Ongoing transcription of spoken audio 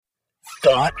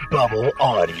Thought Bubble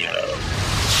Audio.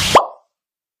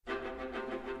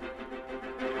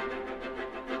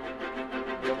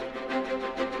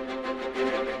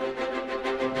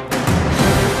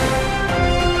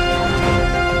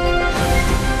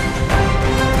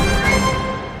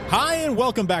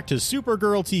 Welcome back to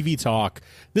Supergirl TV Talk.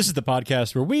 This is the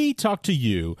podcast where we talk to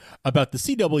you about the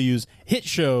CW's hit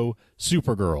show,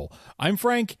 Supergirl. I'm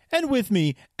Frank, and with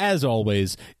me, as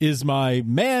always, is my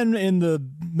man in the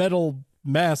metal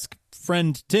mask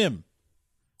friend, Tim.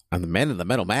 I'm the man in the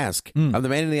metal mask. I'm the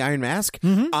man in the iron mask.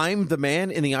 I'm the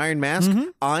man in the iron mask.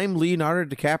 I'm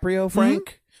Leonardo DiCaprio,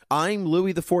 Frank. I'm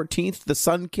Louis XIV, the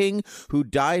Sun King, who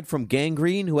died from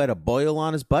gangrene, who had a boil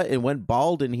on his butt and went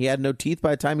bald, and he had no teeth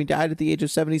by the time he died at the age of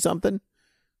 70-something.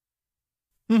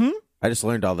 I just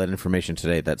learned all that information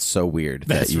today. That's so weird.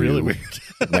 That's really weird.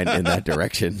 Went in that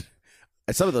direction.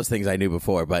 Some of those things I knew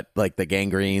before, but like the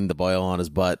gangrene, the boil on his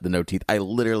butt, the no teeth, I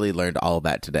literally learned all of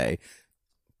that today.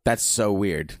 That's so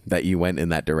weird that you went in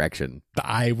that direction.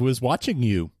 I was watching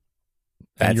you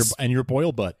and your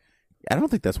boil butt. I don't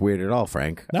think that's weird at all,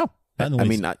 Frank. No. I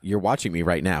mean, you're watching me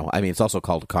right now. I mean, it's also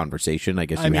called a conversation. I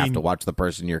guess you have to watch the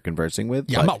person you're conversing with.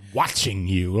 Yeah, I'm not watching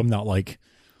you. I'm not like,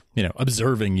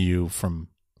 observing you from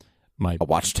my... A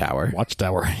watchtower.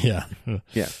 Watchtower, yeah.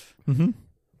 Yeah.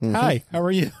 Hi, how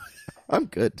are you? I'm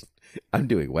good. I'm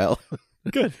doing well.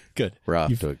 Good. We're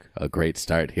off to a great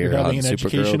start here having on an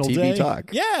Supergirl educational TV day. Talk.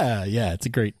 Yeah. It's a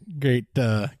great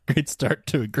start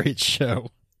to a great show.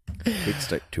 Great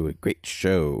start to a great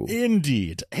show.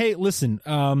 Indeed. Hey, listen,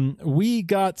 we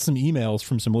got some emails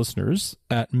from some listeners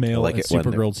at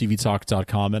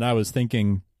mail@supergirltvtalk.com, and I was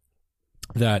thinking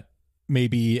that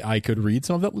maybe I could read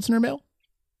some of that listener mail.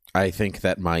 I think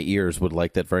that my ears would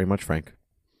like that very much, Frank.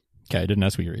 Okay, I didn't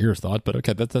ask what your ears thought, but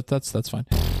okay, that's fine.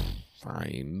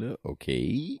 Fine.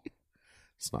 Okay.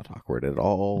 It's not awkward at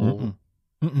all.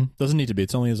 Doesn't need to be.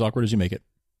 It's only as awkward as you make it.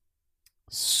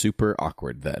 Super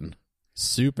awkward, then.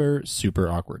 Super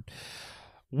awkward.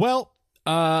 Well,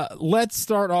 let's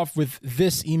start off with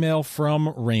this email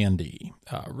from Randy.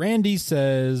 Randy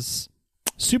says,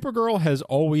 Supergirl has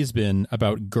always been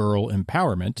about girl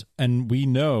empowerment, and we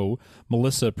know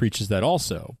Melissa preaches that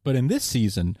also. But in this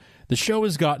season, the show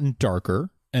has gotten darker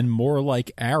and more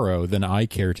like Arrow than I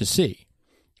care to see.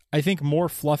 I think more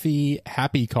fluffy,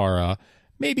 happy Kara,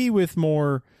 maybe with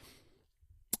more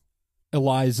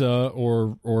Eliza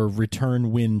or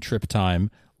return win trip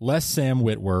time, less Sam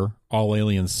Witwer, all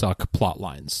aliens suck plot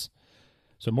lines.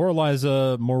 So more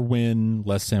Eliza, more win,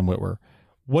 less Sam Witwer.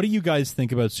 What do you guys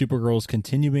think about Supergirl's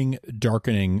continuing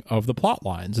darkening of the plot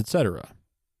lines, etc.?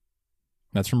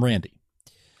 That's from Randy.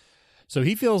 So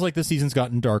he feels like the season's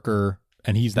gotten darker,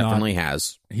 and he's definitely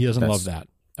has. He doesn't love that.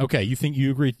 Okay, you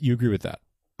agree with that?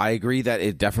 I agree that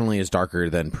it definitely is darker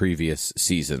than previous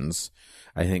seasons.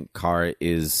 I think Kara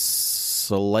is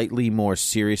slightly more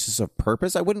serious of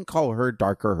purpose. I wouldn't call her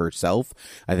darker herself.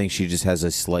 I think she just has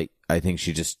I think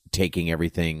she's just taking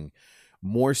everything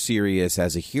more serious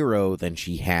as a hero than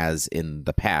she has in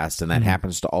the past. And that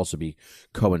happens to also be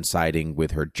coinciding with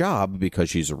her job because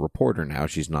she's a reporter now.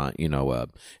 She's not,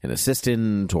 an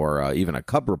assistant or even a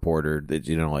cub reporter.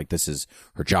 This is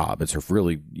her job. It's her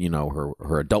really,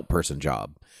 her adult person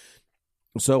job.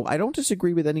 So I don't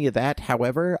disagree with any of that.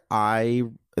 However, I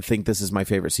think this is my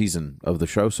favorite season of the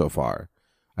show so far.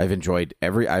 I've enjoyed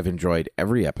every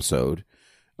episode.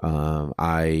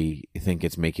 I think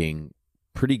it's making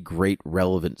pretty great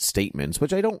relevant statements,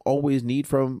 which I don't always need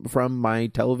from my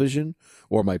television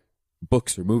or my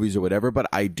books or movies or whatever, but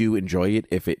I do enjoy it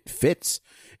if it fits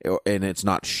and it's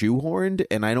not shoehorned,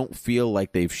 and I don't feel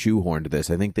like they've shoehorned this.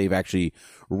 I think they've actually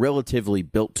relatively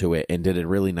built to it and did a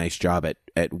really nice job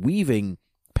at weaving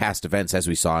past events, as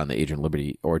we saw in the Agent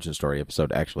Liberty origin story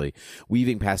episode, actually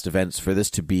weaving past events for this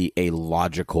to be a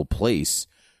logical place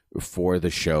for the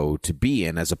show to be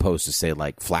in, as opposed to, say,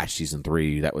 like Flash season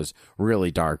 3 that was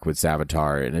really dark with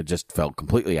Savitar, and it just felt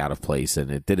completely out of place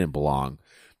and it didn't belong.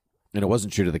 And it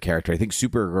wasn't true to the character. I think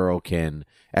Supergirl can,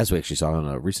 as we actually saw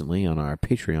recently on our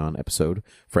Patreon episode,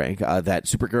 Frank, that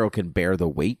Supergirl can bear the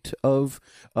weight of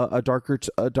a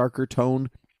darker tone.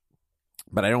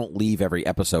 But I don't leave every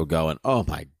episode going, oh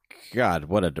my God,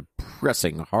 what a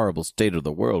depressing, horrible state of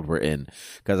the world we're in.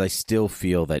 Because I still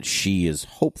feel that she is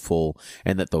hopeful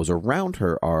and that those around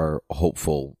her are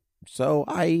hopeful. So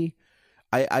I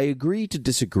agree to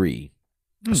disagree,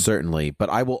 certainly. But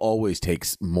I will always take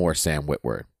more Sam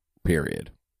Witwer. Period.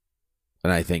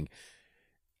 And I think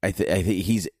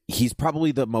he's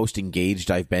probably the most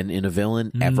engaged I've been in a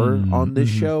villain ever on this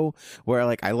show, where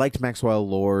I liked Maxwell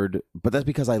Lord, but that's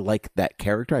because I like that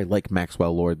character. I like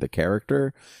Maxwell Lord, the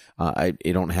character. I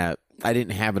I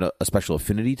didn't have a special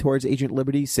affinity towards Agent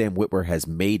Liberty. Sam Witwer has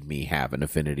made me have an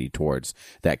affinity towards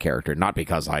that character, not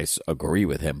because I agree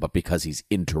with him, but because he's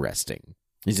interesting.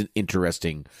 He's an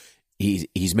interesting.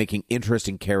 He's making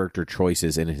interesting character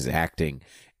choices in his acting,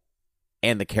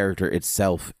 and the character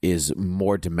itself is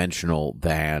more dimensional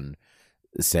than,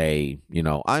 say,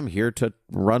 I'm here to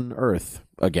run Earth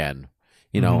again.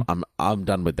 I'm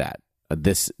done with that.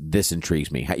 This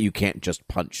intrigues me. You can't just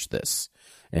punch this,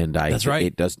 and That's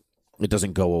right. It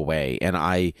doesn't go away. And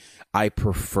I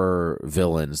prefer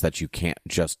villains that you can't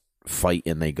just fight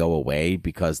and they go away,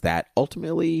 because that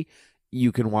ultimately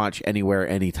you can watch anywhere,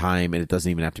 anytime, and it doesn't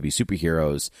even have to be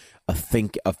superheroes. A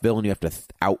villain you have to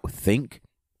outthink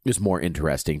is more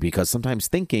interesting, because sometimes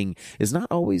thinking is not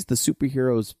always the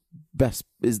superhero's best.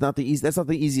 That's not the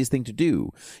easiest thing to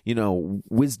do.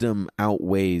 Wisdom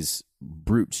outweighs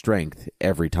brute strength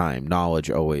every time. Knowledge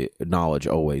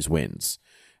always wins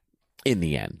in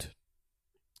the end.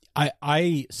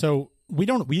 So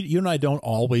you and I don't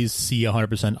always see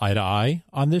 100% eye to eye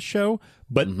on this show,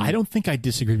 but I don't think I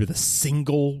disagreed with a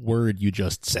single word you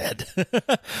just said.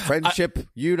 Friendship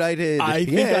united. I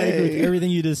think I agree with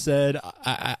everything you just said.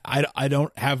 I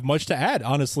don't have much to add,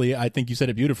 honestly. I think you said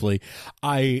it beautifully.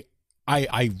 I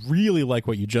really like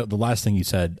what the last thing you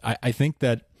said. I think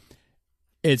that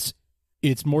it's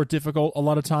more difficult a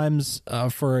lot of times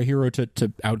for a hero to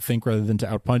outthink rather than to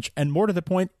outpunch, and more to the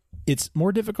point, it's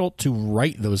more difficult to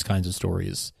write those kinds of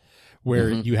stories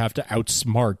where you have to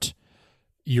outsmart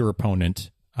your opponent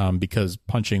because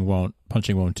punching won't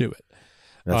do it.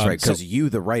 That's right, because you,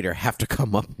 the writer, have to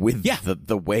come up with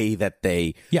the way that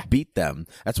they beat them.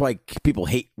 That's why people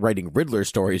hate writing Riddler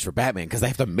stories for Batman, because they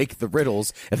have to make the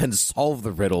riddles and then solve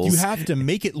the riddles. You have to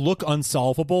make it look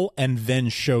unsolvable and then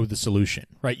show the solution,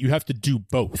 right? You have to do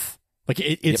both. Like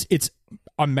it's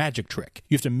a magic trick.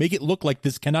 You have to make it look like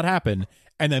this cannot happen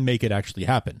and then make it actually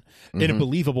happen in a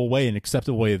believable way, an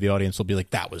acceptable way. The audience will be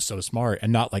like, that was so smart,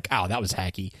 and not like, oh, that was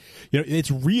hacky. It's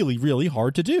really, really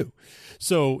hard to do.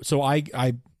 So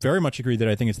I very much agree that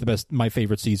I think it's my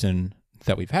favorite season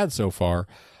that we've had so far.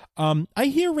 I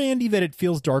hear, Randy, that it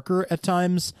feels darker at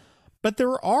times, but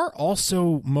there are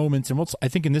also moments, and I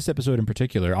think in this episode in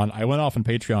particular, I went off on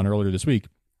Patreon earlier this week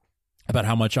about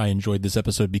how much I enjoyed this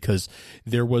episode because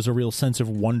there was a real sense of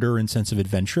wonder and sense of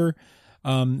adventure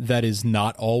that is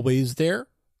not always there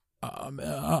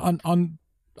on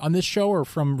this show, or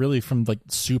from like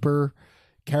super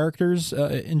characters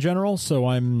in general. So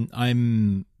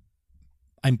I'm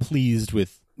pleased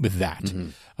with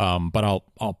that. But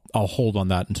I'll hold on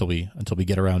that until we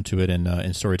get around to it in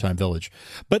Storytime Village.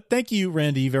 But thank you,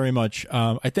 Randy, very much.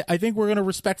 I think we're going to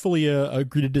respectfully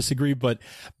agree to disagree, but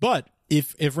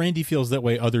if Randy feels that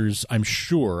way, others, I'm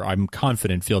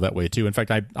confident, feel that way too. In fact,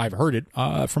 I've heard it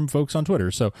from folks on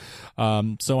Twitter. So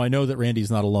I know that Randy's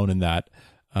not alone in that.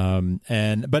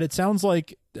 But it sounds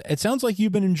like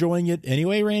you've been enjoying it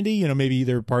anyway, Randy. Maybe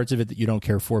there are parts of it that you don't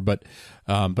care for, but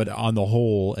on the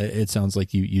whole, it sounds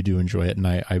like you do enjoy it, and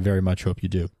I very much hope you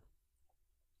do.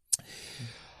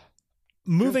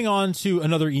 Moving on to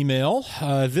another email.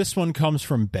 This one comes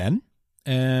from Ben.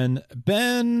 And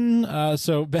Ben has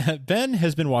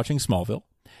been watching Smallville,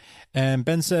 and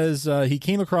Ben says he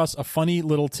came across a funny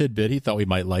little tidbit he thought we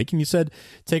might like, and he said,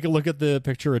 take a look at the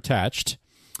picture attached,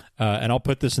 and I'll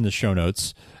put this in the show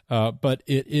notes, but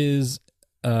it is,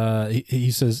 he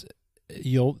says,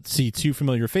 you'll see two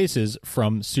familiar faces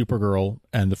from Supergirl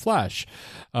and The Flash.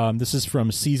 This is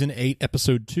from Season 8,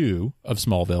 Episode 2 of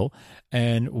Smallville,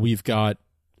 and we've got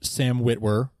Sam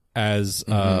Witwer as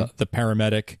the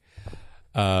paramedic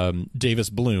Davis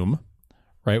Bloom,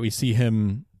 right? We see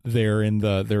him there in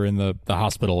the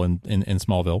hospital in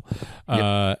Smallville,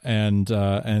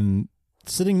 and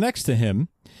sitting next to him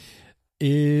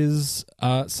is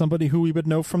somebody who we would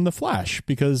know from The Flash,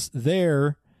 because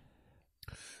they're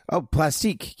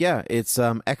Plastique, it's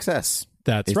XS.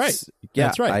 That's right.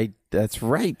 That's right. That's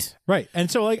right. Right,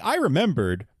 and so I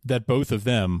remembered that both of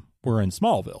them were in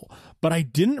Smallville, but I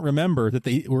didn't remember that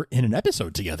they were in an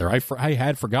episode together. I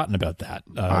had forgotten about that.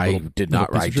 I did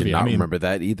not remember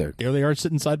that either. There they are,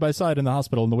 sitting side by side in the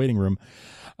hospital in the waiting room,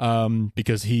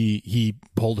 because he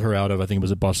pulled her out of, I think it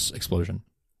was a bus explosion.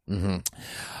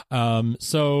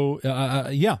 So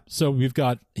we've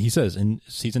got, he says, in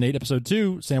Season 8, Episode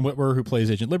 2, Sam Witwer, who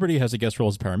plays Agent Liberty, has a guest role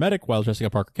as paramedic, while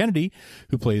Jessica Parker Kennedy,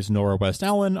 who plays Nora West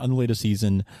Allen on the latest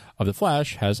season of The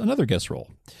Flash, has another guest role.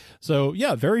 So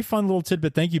very fun little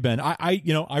tidbit. Thank you, Ben. I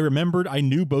remembered, I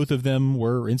knew both of them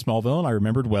were in Smallville, and I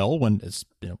remembered well when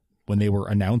they were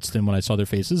announced and when I saw their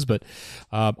faces, but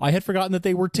I had forgotten that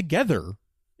they were together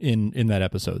in that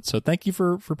episode. So thank you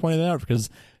for pointing that out, because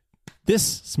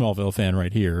this Smallville fan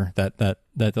right here, that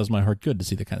does my heart good to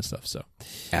see that kind of stuff. So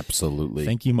Absolutely.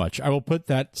 thank you much. I will put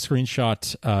that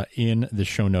screenshot in the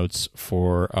show notes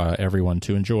for everyone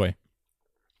to enjoy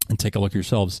and take a look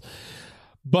yourselves.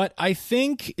 But I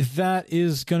think that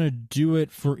is going to do it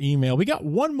for email. We got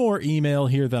one more email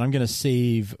here that I'm going to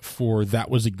save for That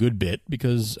Was a Good Bit,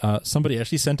 because somebody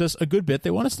actually sent us a good bit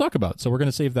they want us to talk about. So we're going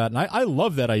to save that. And I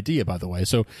love that idea, by the way.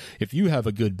 So if you have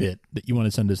a good bit that you want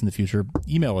to send us in the future,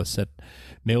 email us at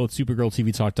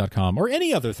mail@supergirltvtalk.com, or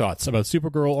any other thoughts about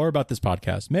Supergirl or about this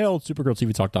podcast.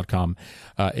 Mail@supergirltvtalk.com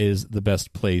is the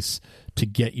best place to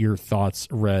get your thoughts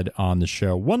read on the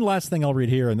show. One last thing I'll read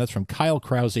here, and that's from Kyle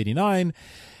Krause89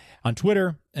 on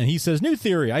Twitter. And he says, new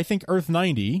theory, I think Earth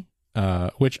 90,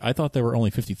 which I thought there were only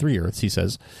 53 Earths, he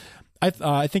says.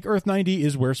 I think Earth 90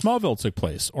 is where Smallville took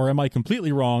place. Or am I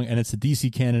completely wrong, and it's the DC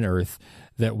canon Earth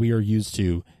that we are used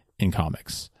to in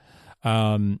comics?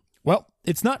 Well,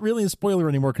 it's not really a spoiler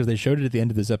anymore because they showed it at the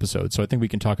end of this episode. So I think we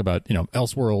can talk about,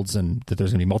 Elseworlds and that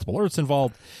there's going to be multiple Earths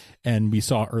involved. And we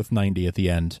saw Earth 90 at the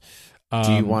end.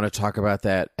 Do you want to talk about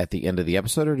that at the end of the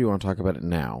episode, or do you want to talk about it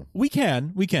now? We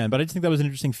can, but I just think that was an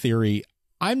interesting theory.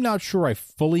 I'm not sure I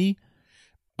fully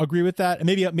agree with that. And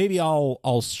maybe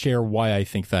I'll share why I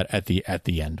think that at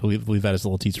the end. We'll leave that as a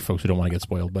little teaser for folks who don't want to get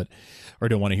spoiled, or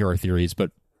don't want to hear our theories.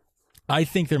 But I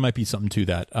think there might be something to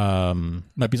that.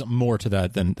 Might be something more to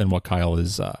that than what Kyle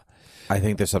is. I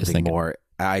think there's something more.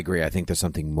 I agree. I think there's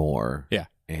something more. Yeah.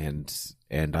 And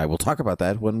I will talk about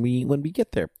that when we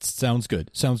get there. Sounds good.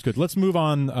 Let's move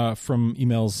on from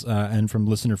emails and from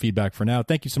listener feedback for now.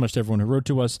 Thank you so much to everyone who wrote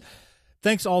to us.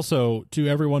 Thanks also to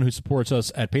everyone who supports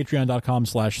us at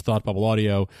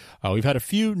patreon.com/thoughtbubbleaudio. We've had a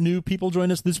few new people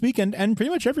join us this week and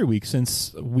pretty much every week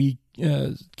since we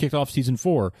kicked off season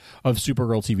 4 of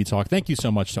Supergirl TV Talk. Thank you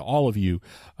so much to all of you,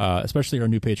 especially our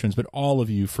new patrons, but all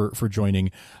of you for joining.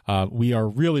 We are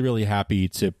really, really happy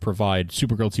to provide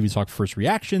Supergirl TV Talk first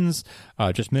reactions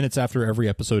just minutes after every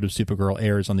episode of Supergirl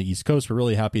airs on the East Coast. We're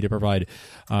really happy to provide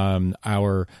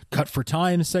our Cut for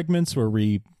Time segments where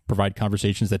we provide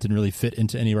conversations that didn't really fit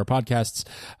into any of our podcasts.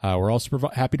 We're also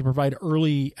happy to provide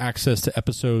early access to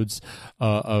episodes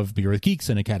of Beer with Geeks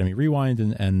and Academy Rewind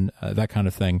and that kind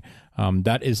of thing.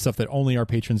 That is stuff that only our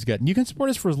patrons get. And you can support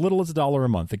us for as little as $1 a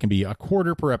month. It can be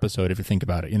 $0.25 per episode if you think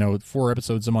about it. 4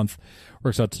 episodes a month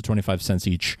works out to 25 cents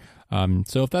each.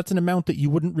 So if that's an amount that you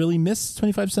wouldn't really miss,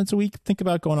 25 cents a week, think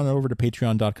about going on over to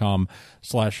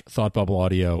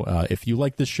patreon.com/thoughtbubbleaudio. If you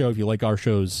like this show, if you like our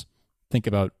shows, think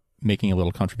about making a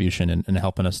little contribution and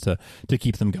helping us to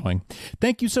keep them going.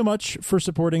 Thank you so much for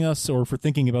supporting us, or for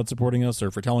thinking about supporting us, or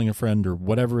for telling a friend, or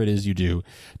whatever it is you do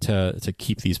to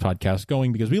keep these podcasts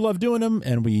going, because we love doing them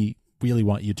and we really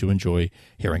want you to enjoy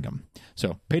hearing them.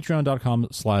 So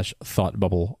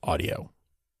patreon.com/thoughtbubbleaudio.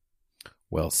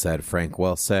 Well said, Frank.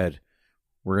 Well said.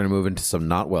 We're going to move into some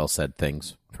not well said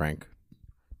things, Frank.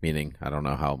 Meaning, I don't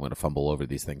know how I'm going to fumble over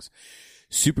these things.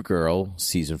 Supergirl,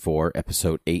 Season 4,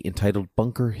 Episode 8, entitled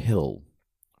Bunker Hill.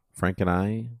 Frank and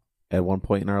I, at one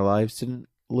point in our lives, didn't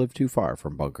live too far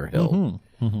from Bunker Hill.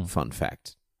 Mm-hmm. Mm-hmm. Fun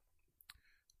fact.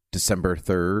 December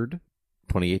 3rd,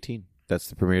 2018. That's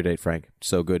the premiere date, Frank.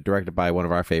 So good. Directed by one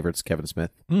of our favorites, Kevin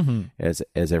Smith, as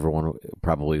everyone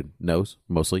probably knows,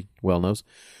 mostly well knows.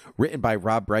 Written by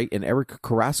Rob Wright and Eric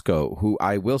Carrasco, who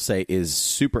I will say was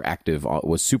super active on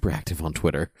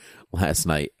Twitter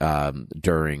Sunday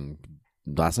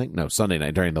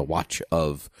night during the watch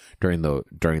of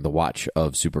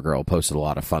Supergirl. Posted a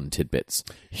lot of fun tidbits.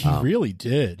 He really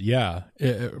did. Yeah.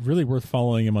 Really worth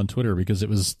following him on Twitter, because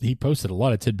he posted a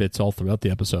lot of tidbits all throughout the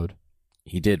episode.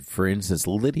 He did. For instance,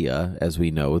 Lydia, as we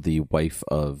know, the wife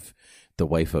of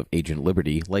Agent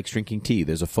Liberty, likes drinking tea.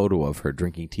 There's a photo of her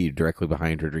drinking tea directly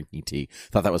behind her drinking tea.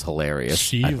 Thought that was hilarious.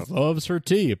 She loves her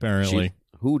tea, apparently.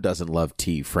 Who doesn't love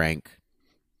tea, Frank?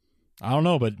 I don't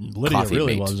know, but Lydia Coffee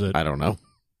really mate. loves it. I don't know.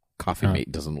 Coffee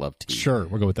mate doesn't love tea. Sure,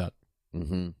 we'll go with that.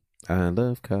 Mm-hmm. I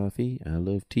love coffee. I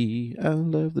love tea. I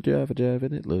love the Java Jive,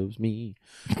 and it loves me.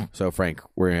 So, Frank,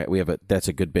 that's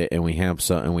a good bit, and we have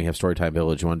Storytime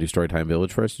Village. You want to do Storytime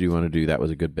Village first? Or do you want to do That Was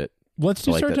a Good Bit? Let's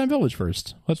do Storytime Village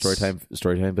first.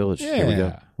 Storytime Village. Yeah. Here we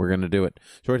go. We're gonna do it.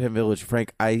 Storytime Village.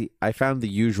 Frank, I found the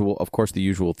usual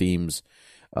themes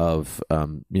of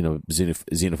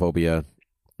xenophobia.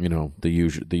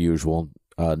 The usual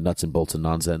nuts and bolts and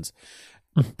nonsense.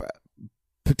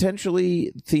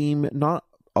 Potentially theme, not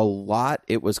a lot.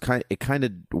 It kind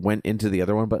of went into the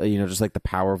other one, but just like the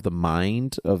power of the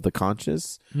mind, of the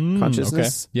consciousness.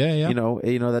 Okay. Yeah.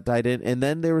 That died in, and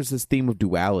then there was this theme of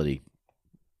duality.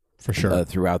 For sure.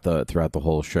 Throughout the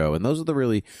whole show, and those are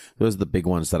the big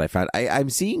ones that I found. I'm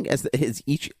seeing as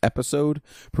each episode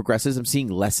progresses, I'm seeing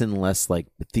less and less like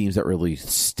themes that really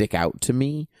stick out to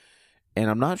me, and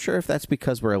I'm not sure if that's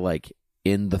because we're like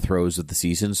in the throes of the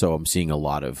season, so I'm seeing a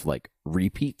lot of like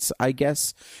repeats, I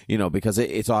guess, because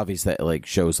it's obvious that like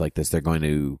shows like this, they're going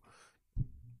to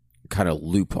kind of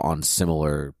loop on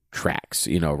similar tracks,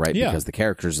 right? Yeah. Because the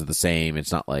characters are the same.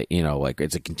 It's not like, like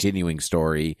it's a continuing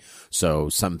story. So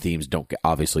some themes don't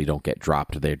get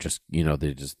dropped. They're just,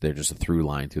 they're just a through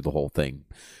line through the whole thing.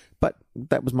 But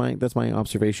that's my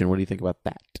observation. What do you think about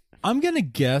that? I'm going to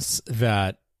guess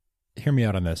that, hear me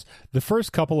out on this. The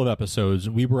first couple of episodes,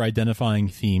 we were identifying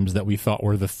themes that we thought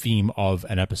were the theme of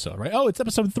an episode, right? Oh, it's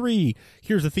episode 3.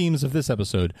 Here's the themes of this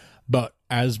episode. But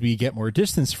as we get more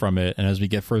distance from it, and as we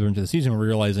get further into the season, we're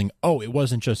realizing, oh, it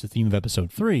wasn't just a theme of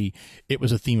episode 3. It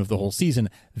was a theme of the whole season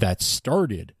that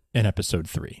started in episode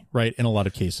 3, right? In a lot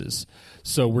of cases.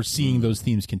 So we're seeing those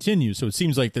themes continue. So it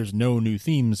seems like there's no new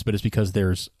themes, but it's because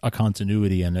there's a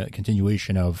continuity and a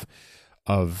continuation of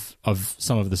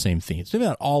some of the same themes. Maybe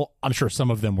not all. I'm sure some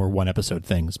of them were one episode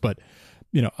things, but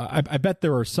I bet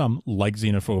there are some, like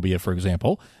xenophobia, for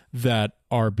example, that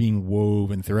are being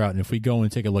woven throughout. And if we go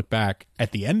and take a look back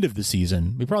at the end of the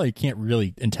season, we probably can't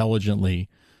really intelligently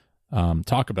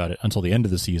talk about it until the end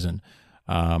of the season,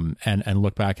 and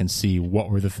look back and see what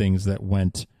were the things that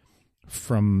went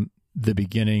from the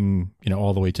beginning,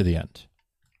 all the way to the end.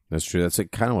 That's true. That's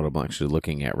kind of what I'm actually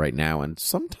looking at right now. And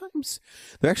sometimes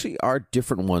there actually are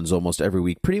different ones almost every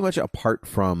week, pretty much apart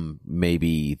from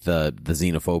maybe the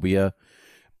xenophobia.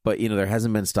 But, there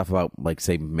hasn't been stuff about, like,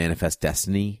 say, Manifest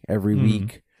Destiny every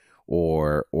week,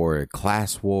 or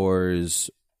Class Wars,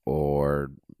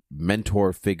 or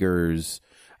Mentor Figures,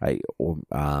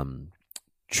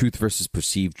 Truth versus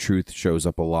Perceived Truth shows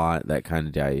up a lot, that kind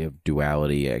of idea of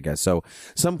duality, I guess. So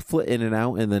some flit in and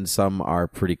out, and then some are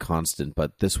pretty constant.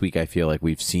 But this week, I feel like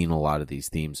we've seen a lot of these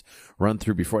themes run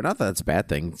through before. Not that that's a bad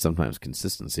thing. Sometimes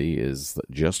consistency is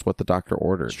just what the doctor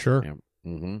ordered. Sure. Yeah.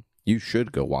 Mm-hmm. You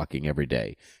should go walking every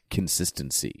day.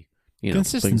 Consistency.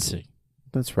 Consistency.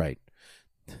 That's right.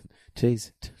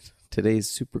 Today's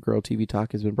Supergirl TV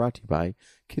talk has been brought to you by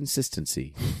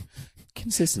consistency.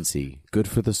 Consistency, good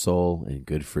for the soul and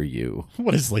good for you.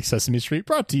 What is like Sesame Street?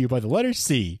 Brought to you by the letter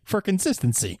C for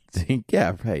consistency.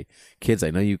 Yeah, right. Kids, I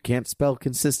know you can't spell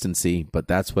consistency, but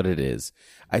that's what it is.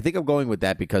 I think I'm going with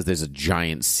that because there's a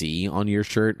giant C on your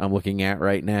shirt I'm looking at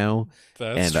right now.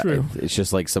 That's true. It's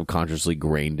just like subconsciously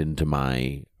grained into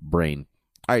my brain.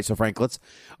 All right, so Frank, I'm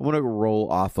going to roll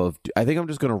off of, I think I'm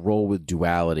just going to roll with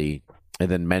duality and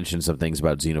then mention some things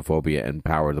about xenophobia and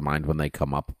power of the mind when they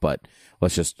come up. But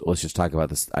let's just talk about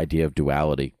this idea of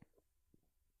duality.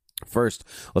 First,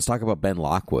 let's talk about Ben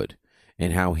Lockwood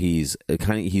and how he's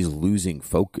losing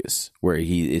focus, where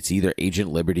it's either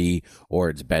Agent Liberty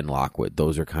or it's Ben Lockwood.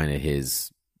 Those are kind of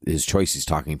his choice. He's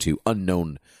talking to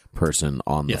unknown person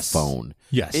on the phone.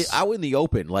 Yes. Out in the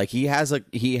open. Like he has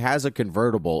a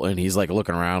convertible and he's like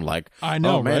looking around like, I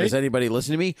know, oh man, right? Is anybody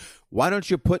listening to me? Why don't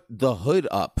you put the hood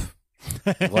up?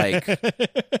 like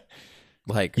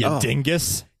you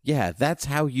dingus. Yeah, that's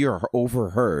how you're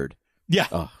overheard.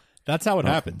 Yeah. That's how it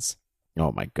happens.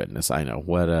 Oh my goodness, I know.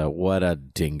 What a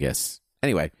dingus.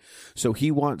 Anyway, so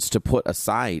he wants to put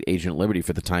aside Agent Liberty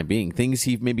for the time being. Things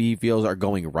he feels are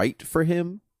going right for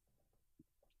him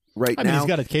right now. I mean, he's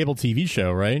got a cable TV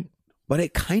show, right? But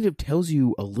it kind of tells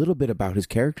you a little bit about his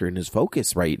character and his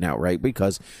focus right now, right?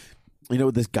 Because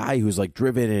this guy who's like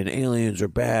driven and aliens are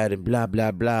bad and blah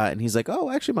blah blah, and he's like, "Oh,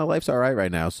 actually my life's all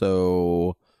right now.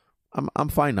 So I'm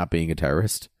fine not being a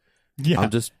terrorist. Yeah.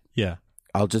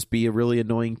 I'll just be a really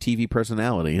annoying TV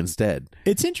personality instead."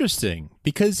 It's interesting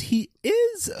because he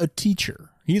is a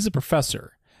teacher. He's a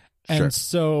professor. And Sure.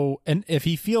 so, and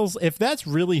if that's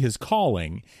really his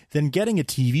calling, then getting a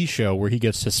TV show where he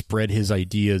gets to spread his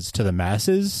ideas to the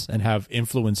masses and have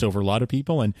influence over a lot of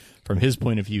people, and from his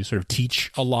point of view, sort of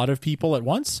teach a lot of people at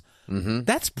once,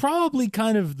 that's probably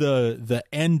kind of the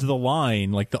end of the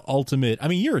line, like the ultimate. I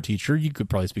mean, you're a teacher. You could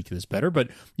probably speak to this better, but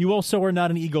you also are not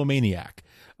an egomaniac.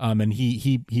 And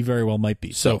he very well might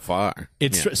be. So far.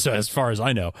 So as far as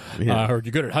I know, or you're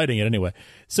good at hiding it anyway.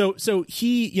 So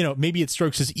he, maybe it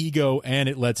strokes his ego and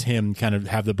it lets him kind of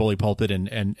have the bully pulpit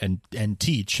and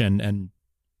teach and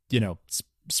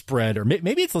spread, or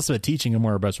maybe it's less about teaching and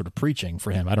more about sort of preaching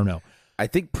for him. I don't know. I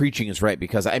think preaching is right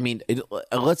because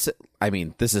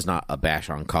this is not a bash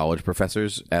on college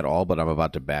professors at all, but I'm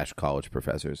about to bash college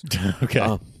professors.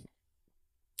 Okay.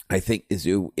 I think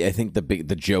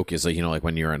the joke is like, like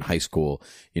when you're in high school,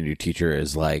 your teacher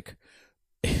is like,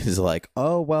 is like,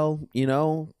 oh, well,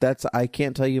 I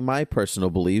can't tell you my personal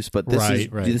beliefs, but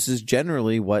this is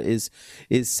generally what is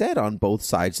said on both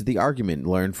sides of the argument.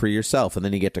 Learn for yourself. And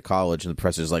then you get to college and the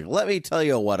professor's like, let me tell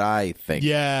you what I think.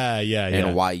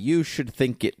 And why you should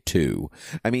think it too.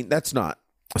 I mean, that's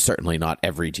certainly not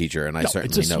every teacher, and I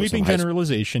certainly know it's a sweeping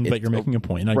generalization, but you're making a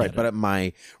point. But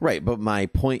my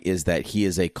point is that he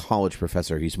is a college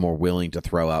professor. He's more willing to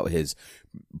throw out his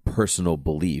personal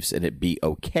beliefs and it be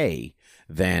okay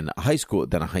than a high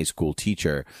school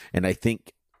teacher. And I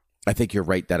think you're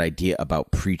right, that idea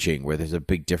about preaching, where there's a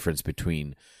big difference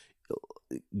between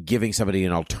giving somebody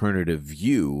an alternative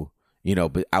view,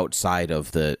 but outside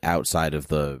of the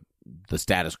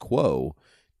status quo,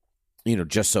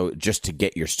 just to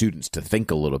get your students to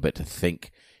think a little bit, to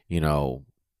think, I don't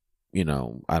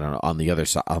know, on the other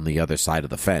side of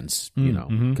the fence,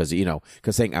 because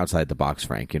saying outside the box,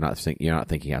 Frank, you're not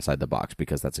thinking outside the box,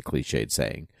 because that's a cliched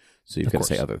saying. So you can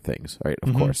say other things, right?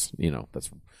 Of course, that's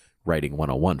writing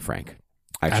 101, Frank.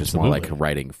 Actually, it's more like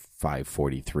writing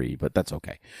 543, but that's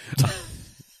okay.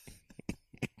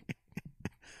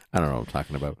 I don't know what I'm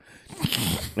talking about.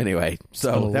 Anyway,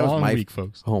 so that was my week,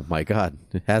 folks. Oh my God,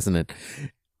 hasn't it?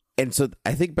 And so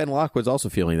I think Ben Lockwood's also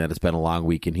feeling that it's been a long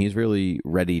week, and he's really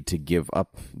ready to give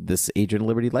up this Agent of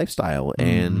Liberty lifestyle.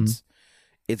 And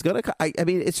it's gonna. I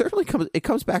mean, it certainly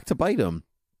comes back to bite him.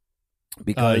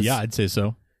 Because I'd say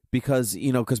so. Because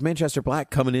Manchester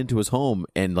Black coming into his home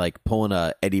and like pulling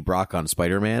a Eddie Brock on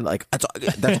Spider-Man, like that's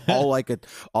all I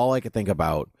could think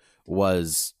about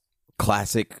was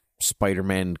classic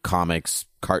Spider-Man comics,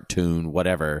 cartoon,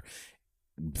 whatever.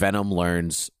 Venom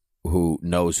knows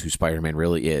who Spider-Man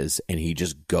really is, and he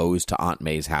just goes to Aunt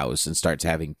May's house and starts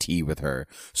having tea with her.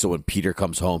 So when Peter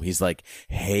comes home, he's like,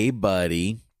 "Hey,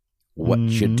 buddy, what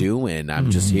you doing?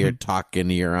 I'm just here talking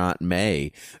to your Aunt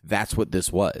May." That's what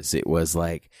this was. It was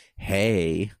like,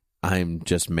 "Hey, I'm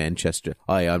just Manchester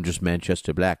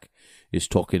Black is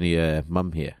talking to your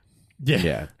mum here.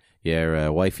 Yeah,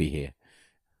 your wifey here.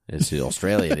 It's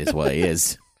Australian is what he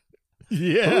is."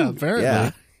 Yeah, apparently.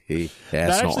 Yeah.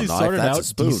 That actually started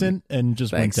out decent and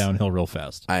just went downhill real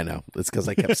fast. I know. It's because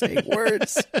I kept saying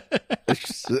words.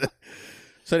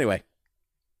 So anyway,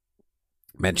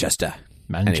 Manchester.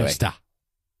 Anyway,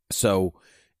 so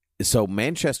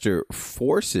Manchester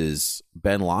forces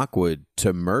Ben Lockwood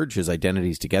to merge his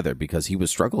identities together, because he's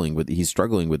struggling with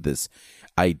this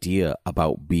idea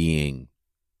about being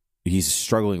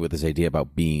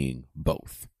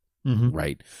both,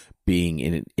 right? Being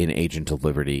an Agent of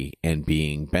Liberty and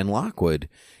being Ben Lockwood,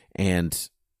 and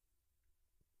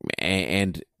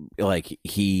like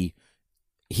he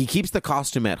keeps the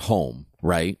costume at home,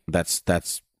 right? That's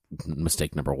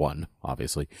mistake number one,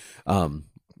 obviously.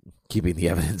 Keeping the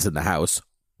evidence in the house.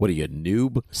 What are you, a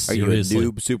noob? Seriously? Are you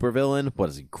a noob supervillain? What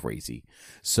is he, crazy?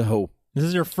 So this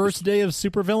is your first day of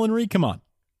supervillainry? Come on.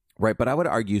 Right, but I would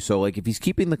argue, so like if he's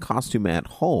keeping the costume at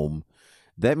home,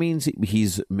 that means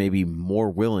he's maybe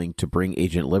more willing to bring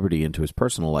Agent Liberty into his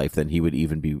personal life than he would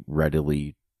even be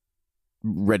ready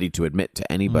to admit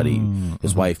to anybody,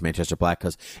 his wife, Manchester Black.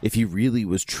 Because if he really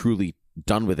was truly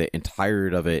done with it and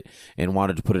tired of it and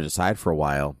wanted to put it aside for a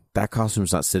while, that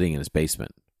costume's not sitting in his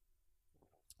basement.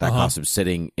 That costume's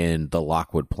sitting in the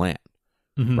Lockwood plant,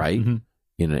 right?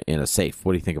 In a safe.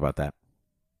 What do you think about that?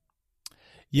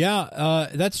 Yeah,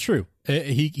 that's true.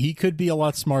 He could be a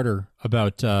lot smarter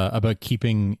about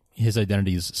keeping his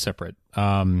identities separate.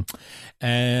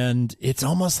 And it's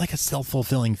almost like a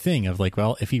self-fulfilling thing of like,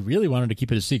 well, if he really wanted to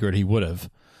keep it a secret, he would have.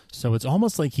 So it's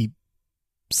almost like he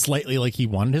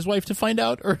wanted his wife to find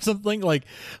out or something,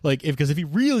 because if he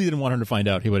really didn't want her to find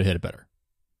out, he would have hid it better.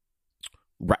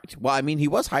 Right. Well, I mean, he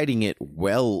was hiding it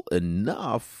well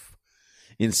enough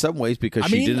in some ways, because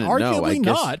she didn't know. Arguably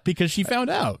not, because she found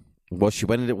out. Well, she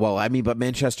went into, but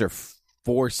Manchester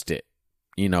forced it.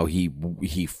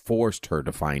 He forced her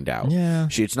to find out. Yeah.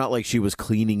 It's not like she was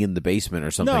cleaning in the basement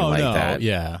or something that.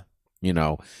 Yeah.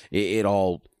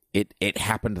 It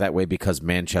happened that way because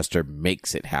Manchester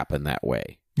makes it happen that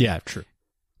way. Yeah, true.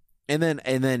 And then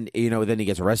then he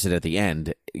gets arrested at the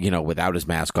end, without his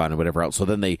mask on and whatever else. So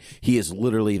then he is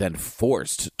literally then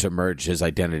forced to merge his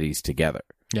identities together.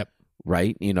 Yep.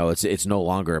 Right? It's no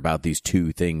longer about these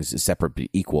two things separate but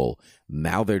equal.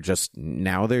 Now they're just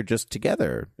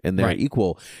together and they're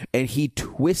equal. And he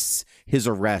twists his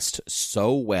arrest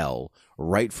so well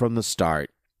right from the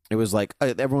start. It was like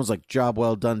everyone's like, "Job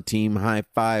well done, team. High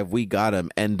five. We got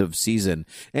him. End of season."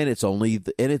 And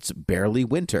it's barely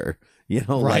winter. Right.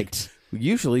 Like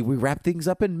usually we wrap things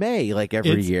up in May, like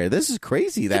every year. This is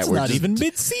crazy that we're not even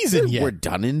mid-season yet. We're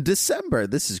done in December.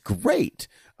 This is great.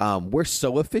 We're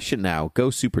so efficient now. Go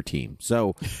super team.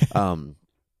 So,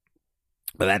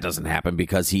 But that doesn't happen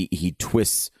because he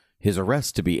twists his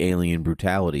arrest to be alien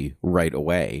brutality right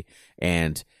away.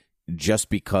 And just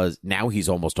because now he's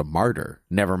almost a martyr,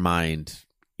 never mind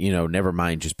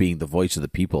just being the voice of the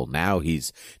people. Now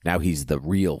he's the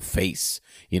real face,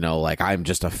 like I'm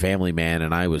just a family man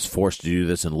and I was forced to do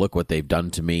this and look what they've done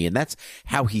to me. And that's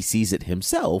how he sees it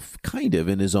himself, kind of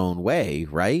in his own way.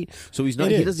 Right. So he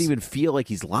doesn't even feel like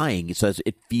he's lying. So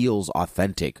it feels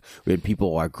authentic when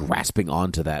people are grasping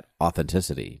onto that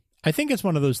authenticity. I think it's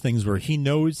one of those things where he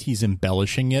knows he's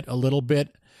embellishing it a little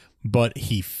bit, but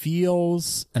he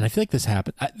feels, and I feel like this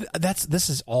happened. This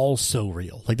is all so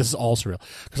real. Like, this is all so real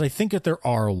because I think that there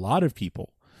are a lot of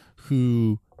people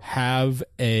who have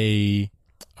a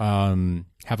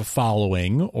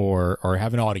following or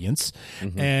have an audience,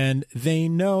 and they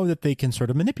know that they can sort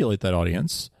of manipulate that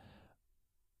audience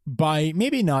by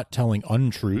maybe not telling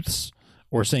untruths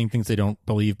or saying things they don't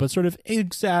believe, but sort of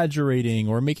exaggerating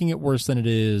or making it worse than it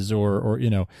is, or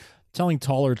telling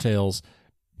taller tales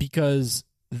because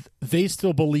they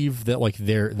still believe that like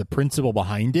the principle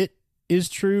behind it is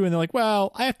true, and they're like,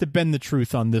 well, I have to bend the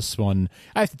truth on this one.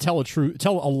 I have to tell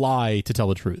a lie to tell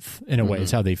the truth. In a way,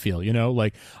 is how they feel.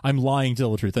 Like I'm lying to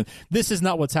tell the truth, and this is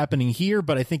not what's happening here,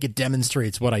 but I think it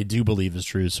demonstrates what I do believe is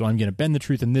true. So I'm going to bend the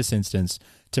truth in this instance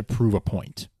to prove a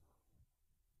point.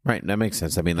 Right, that makes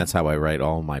sense. I mean, that's how I write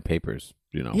all my papers.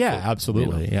 Yeah,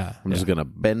 absolutely. Yeah, I'm just gonna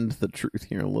bend the truth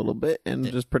here a little bit and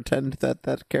just pretend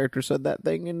that character said that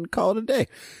thing and call it a day.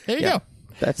 There you go.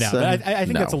 That's I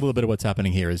think that's a little bit of what's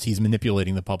happening here. Is he's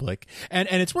manipulating the public, and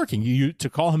it's working. You to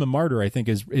call him a martyr, I think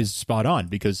is spot on,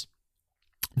 because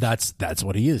that's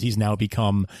what he is. He's now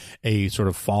become a sort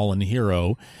of fallen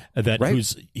hero that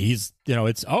he's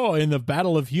it's in the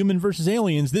battle of human versus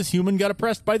aliens, this human got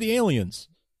oppressed by the aliens.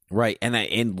 Right,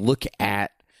 and look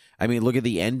at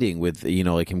the ending with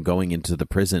like him going into the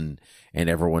prison and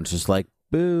everyone's just like,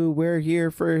 boo, we're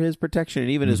here for his protection,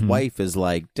 and even his wife is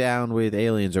like down with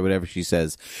aliens or whatever she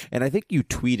says. And I think you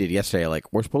tweeted yesterday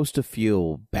like we're supposed to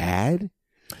feel bad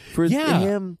for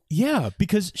him. Yeah,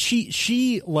 because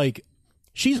she's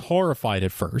horrified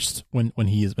at first when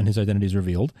his identity is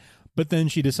revealed. But then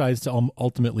she decides to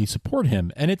ultimately support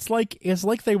him. And it's like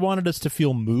they wanted us to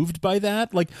feel moved by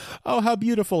that. Like, oh, how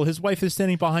beautiful. His wife is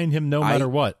standing behind him no matter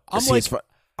what.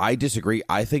 I disagree.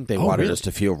 I think they wanted us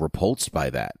to feel repulsed by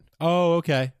that. Oh,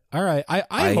 okay. All right.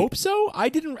 I hope so.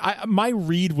 My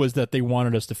read was that they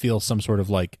wanted us to feel some sort of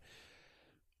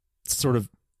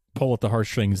pull at the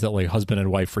heartstrings that like husband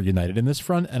and wife are united in this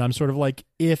front. And I'm sort of like,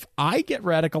 if I get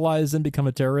radicalized and become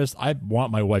a terrorist, I want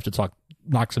my wife to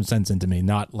knock some sense into me,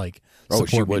 not like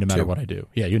support me no matter what I do.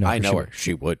 Yeah, I know her.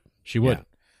 She would. She would. Yeah.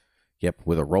 Yep,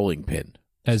 with a rolling pin.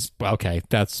 Okay,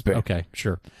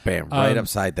 sure. Bam, right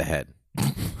upside the head.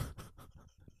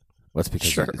 What's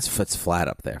because it's flat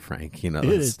up there, Frank. It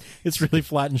is. It's really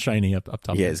flat and shiny up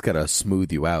top. Yeah, it's got to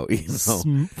smooth you out. Just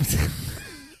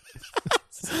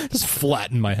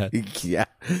flatten my head. Yeah.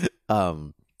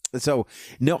 So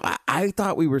no, I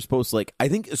thought we were supposed to I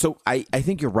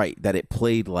think you're right that it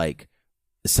played like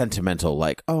sentimental,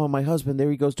 like, oh, my husband,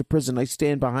 there he goes to prison, I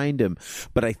stand behind him.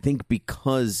 But I think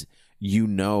because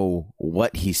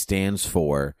what he stands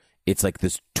for, it's like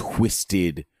this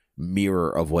twisted mirror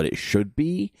of what it should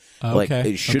be. Like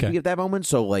it should be at that moment.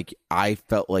 So like I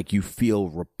felt like you feel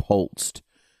repulsed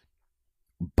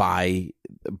by,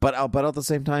 but at the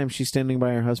same time she's standing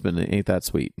by her husband. Ain't that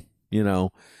sweet,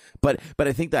 But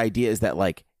I think the idea is that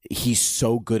like he's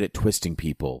so good at twisting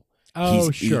people.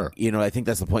 Oh, sure. I think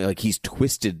that's the point. Like he's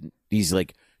twisted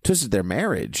their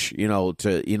marriage, he's like,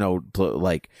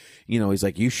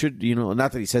 you should,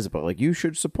 not that he says it, but like, you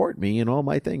should support me in all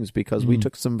my things because we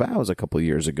took some vows a couple of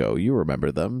years ago. You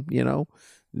remember them,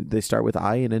 they start with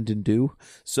I and end in do.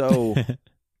 So,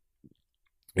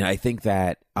 and I think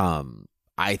that,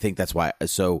 I think that's why.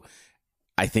 So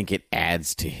I think it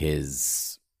adds to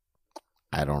his,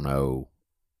 I don't know,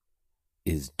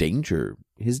 his danger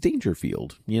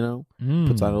field,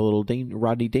 puts on a little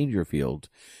Rodney Dangerfield,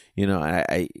 he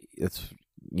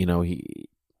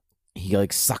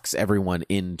like sucks everyone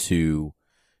into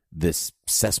this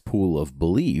cesspool of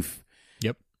belief.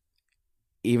 Yep.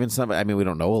 Even we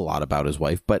don't know a lot about his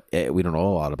wife, but we don't know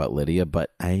a lot about Lydia,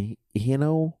 but I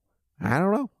don't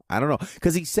know.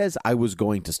 Because he says, I was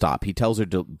going to stop. He tells her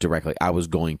directly, I was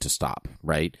going to stop,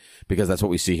 right? Because that's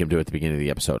what we see him do at the beginning of the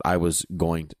episode. I was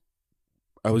going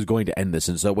to end this.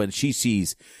 And so when she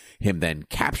sees him then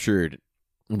captured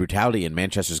in brutality and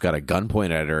Manchester's got a gun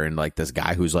pointed at her and like this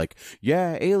guy who's like,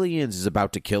 yeah, aliens is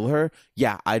about to kill her.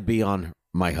 Yeah, I'd be on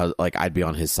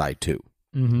his side too.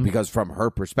 Mm-hmm. Because from her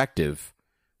perspective,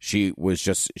 She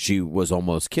was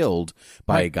almost killed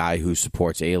by a guy who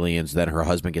supports aliens. Then her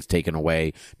husband gets taken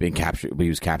away, being captured. He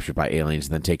was captured by aliens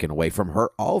and then taken away from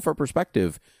her. All of her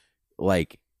perspective,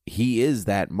 like he is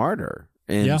that martyr,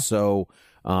 and so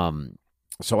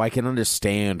I can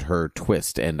understand her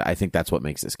twist, and I think that's what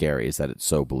makes it scary is that it's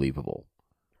so believable.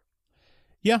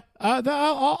 Yeah,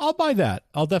 I'll buy that.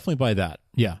 I'll definitely buy that.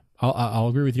 Yeah, I'll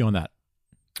agree with you on that.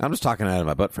 I'm just talking out of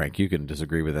my butt, Frank. You can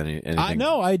disagree with anything.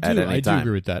 No, I do. I do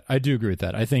agree with that. I do agree with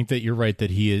that. I think that you're right that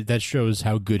he is. That shows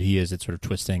how good he is at sort of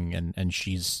twisting, and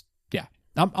she's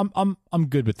I'm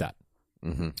good with that.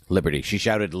 Mm-hmm. Liberty. She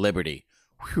shouted liberty.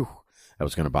 Whew. That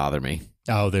was going to bother me.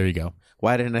 Oh, there you go.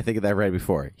 Why didn't I think of that right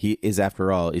before? He is,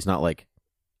 after all, he's not like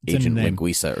Agent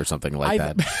Linguisa or something like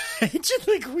that. Agent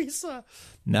Linguisa.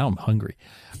 Now I'm hungry.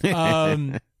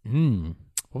 What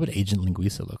would Agent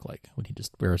Linguisa look like? Would he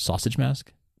just wear a sausage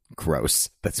mask? Gross.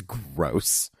 That's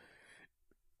gross.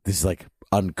 This is like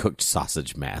uncooked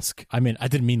sausage mask. I mean, I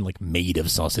didn't mean like made of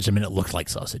sausage. I mean, it looked like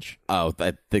sausage. Oh,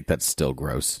 I think that's still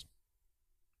gross.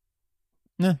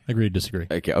 Nah, agree to disagree.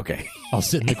 Okay. I'll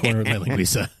sit in the corner with my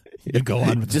Linguisa. You go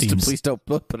on with just themes. Please don't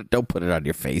put it on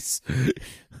your face.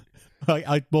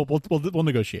 We'll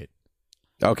negotiate.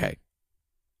 Okay.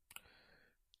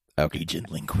 Agent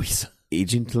Linguisa.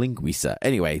 Agent Linguisa.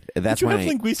 Anyway, that's did you have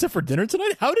Linguisa for dinner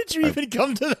tonight? How did you even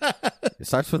come to that? It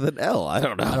starts with an L. I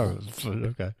don't know.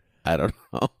 Okay. I don't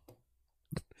know.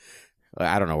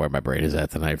 I don't know where my brain is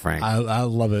at tonight, Frank. I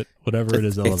love it. Whatever it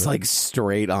is, I love it. It's like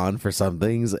straight on for some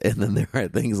things, and then there are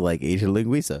things like Agent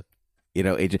Linguisa. You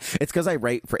know, It's because I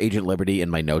write for Agent Liberty in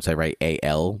my notes. I write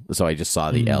AL, so I just saw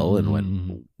the L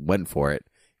and went for it.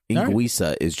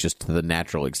 Linguisa is just the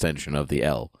natural extension of the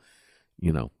L.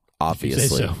 You know,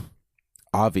 obviously. So.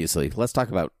 Obviously, let's talk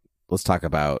about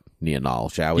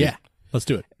Nianal, shall we? Yeah, let's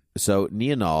do it. So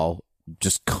Nianal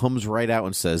just comes right out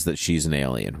and says that she's an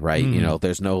alien, right? You know,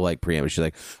 there's no like preamble. She's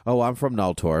like, "Oh, I'm from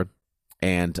Naltor,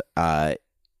 and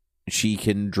she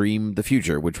can dream the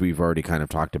future," which we've already kind of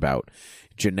talked about.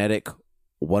 Genetic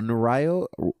Onryomancy.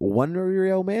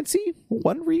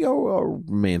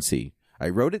 I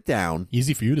wrote it down.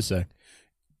 Easy for you to say.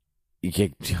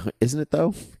 Isn't it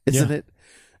though? Isn't it?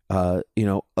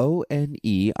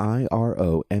 Oneiromancy.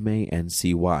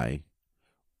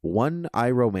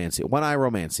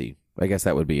 One-iromancy. I guess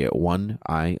that would be it.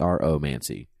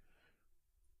 One-iromancy.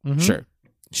 Sure.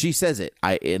 She says it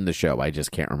in the show. I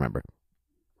just can't remember.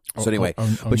 So anyway,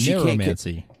 but she can't.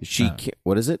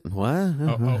 What is it? What?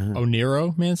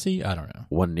 Oniromancy? I don't know.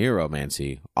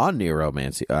 Oneiromancy.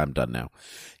 I'm done now.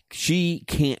 She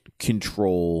can't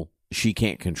control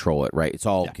it, right? It's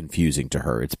all confusing to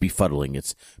her. It's befuddling.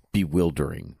 It's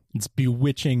bewildering. It's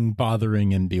bewitching,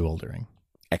 bothering, and bewildering.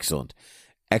 Excellent.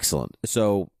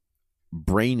 So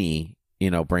Brainy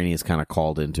is kind of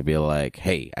called in to be like,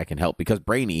 hey, I can help, because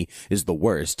Brainy is the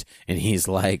worst. And he's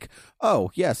like, oh,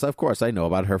 yes, of course, I know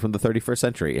about her from the 31st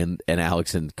century. And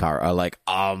Alex and Car are like,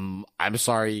 I'm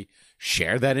sorry,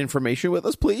 share that information with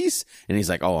us, please. And he's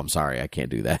like, oh, I'm sorry, I can't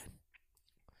do that.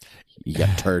 You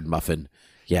got turd muffin.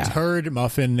 Yeah. Turd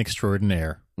muffin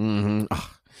extraordinaire. Mm-hmm.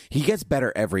 Oh, he gets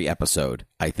better every episode,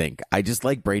 I think. I just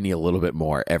like Brainy a little bit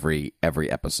more every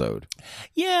episode.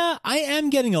 Yeah, I am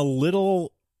getting a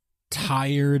little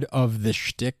tired of the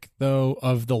shtick, though,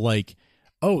 of the like,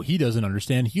 oh, he doesn't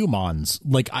understand humans.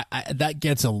 Like, I that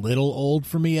gets a little old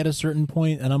for me at a certain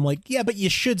point, and I'm like, yeah, but you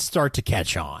should start to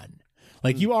catch on.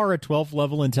 Like, you are a 12th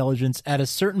level intelligence. At a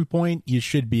certain point, you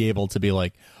should be able to be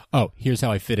like, oh, here's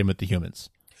how I fit in with the humans.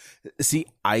 See,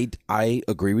 I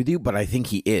agree with you, but I think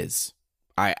he is.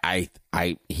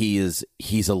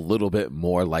 He's a little bit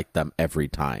more like them every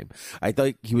time. I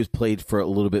thought he was played for a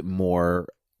little bit more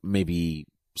maybe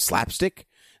slapstick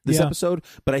this episode,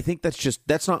 but I think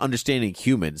that's not understanding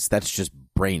humans. That's just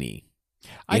Brainy.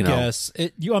 I guess he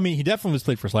definitely was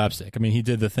played for slapstick. I mean, he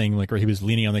did the thing like where he was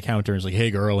leaning on the counter and was like, "Hey,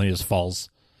 girl," and he just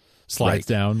slides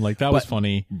down. Like that was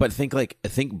funny. But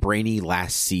think Brainy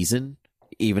last season,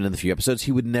 even in the few episodes,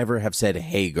 he would never have said,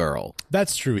 "Hey, girl."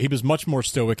 That's true. He was much more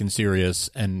stoic and serious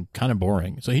and kind of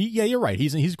boring. So you're right.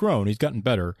 He's grown. He's gotten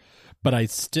better, but I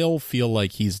still feel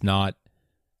like he's not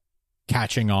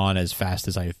catching on as fast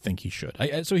as I think he should.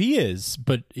 So he is,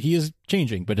 but he is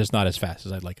changing, but just not as fast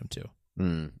as I'd like him to.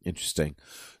 Interesting.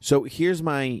 So here's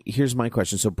my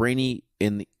question. So Brainy,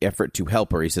 in the effort to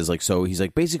help her, he says he's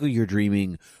like, basically you're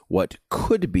dreaming what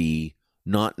could be,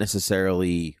 not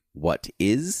necessarily what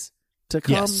is to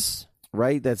come. Yes.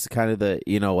 Right? That's kind of the,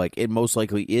 like it most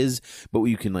likely is, but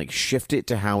you can like shift it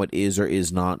to how it is or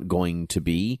is not going to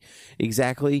be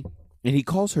exactly. And he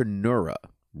calls her Nura.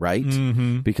 right?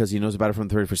 Because he knows about it from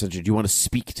the 31st century. Do you want to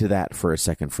speak to that for a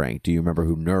second, Frank? Do you remember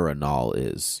who Nuranal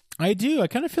is? I do. I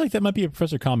kind of feel like that might be a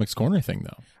Professor Comics Corner thing,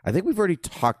 though. I think we've already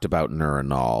talked about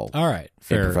Nuranal. All right, in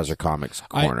fair. Professor Comics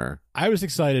Corner. I was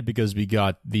excited because we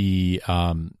got the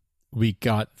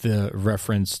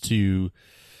reference to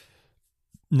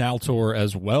Naltor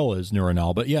as well as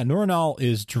Nuranal. But yeah, Nuranal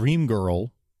is Dream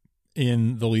Girl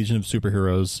in the Legion of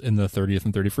Superheroes in the 30th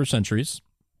and 31st centuries.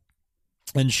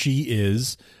 And she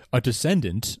is a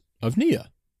descendant of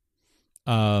Nia.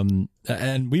 And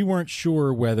we weren't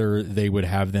sure whether they would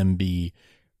have them be,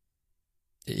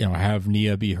 have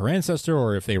Nia be her ancestor,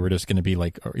 or if they were just going to be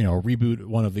like, reboot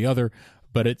one of the other.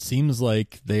 But it seems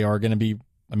like they are going to be,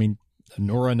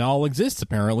 Nuranal exists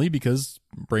apparently because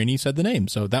Brainy said the name.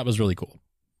 So that was really cool.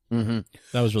 Mm-hmm.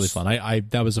 That was really fun.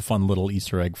 That was a fun little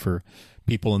Easter egg for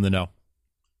people in the know.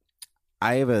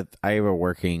 I have a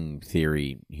working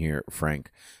theory here,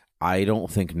 Frank. I don't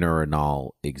think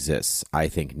Nuranal exists. I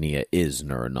think Nia is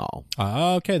Nuranal.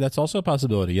 Okay, that's also a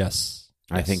possibility. Yes.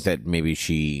 I think that maybe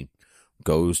she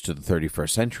goes to the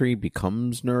 31st century,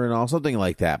 becomes Nuranal, something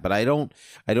like that. But I don't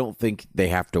think they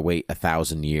have to wait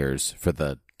 1,000 years for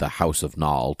the House of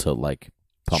Nal to like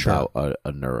pump out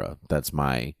a Nura. That's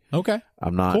my okay.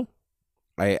 I'm not. Cool.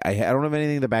 I don't have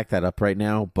anything to back that up right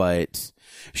now, but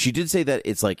she did say that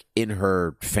it's like in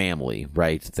her family,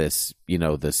 right? This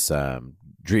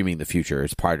dreaming the future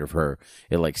is part of her.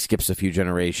 It like skips a few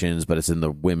generations, but it's in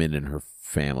the women in her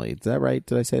family. Is that right?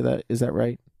 Did I say that? Is that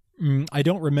right? I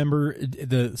don't remember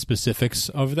the specifics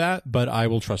of that, but I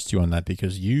will trust you on that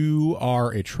because you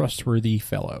are a trustworthy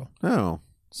fellow. Oh,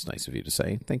 it's nice of you to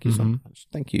say. Thank you so much.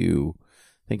 Thank you.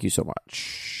 Thank you so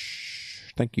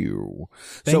much. Thank you.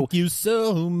 Thank you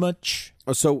so much.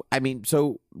 So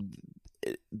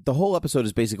the whole episode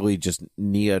is basically just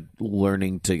Nia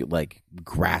learning to like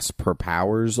grasp her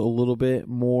powers a little bit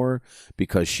more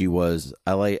because she was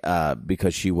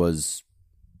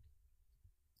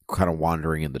kind of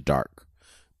wandering in the dark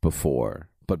before.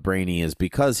 But Brainy is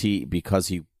because he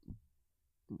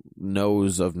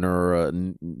knows of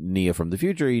Nia from the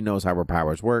future. He knows how her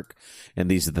powers work, and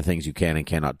these are the things you can and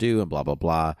cannot do, and blah blah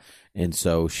blah. And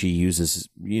so she uses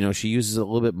a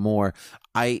little bit more.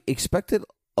 I expected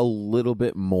a little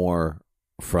bit more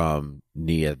from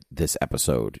Nia this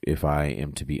episode, if I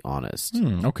am to be honest.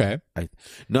 Okay.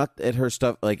 Not that her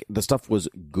stuff, like the stuff was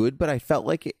good, but I felt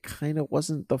like it kind of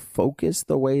wasn't the focus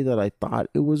the way that I thought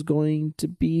it was going to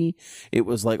be. It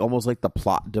was like almost like the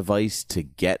plot device to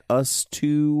get us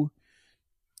to.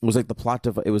 It was like the plot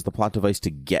device to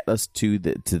get us to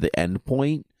the end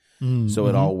point. So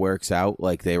it all works out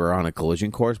like they were on a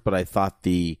collision course. But I thought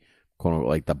the quote unquote,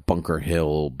 like the Bunker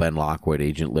Hill, Ben Lockwood,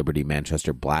 Agent Liberty,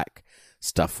 Manchester Black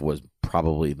stuff was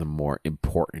probably the more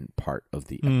important part of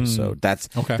the episode.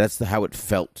 That's how it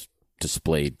felt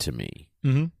displayed to me.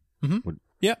 I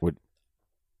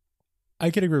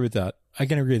can agree with that. I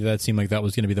can agree that seemed like that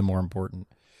was going to be the more important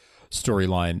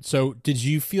storyline. So did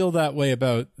you feel that way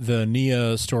about the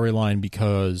Nia storyline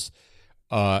because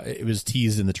it was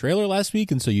teased in the trailer last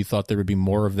week, and so you thought there would be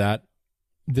more of that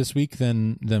this week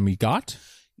than we got?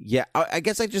 Yeah, I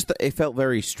guess it felt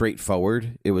very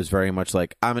straightforward. It was very much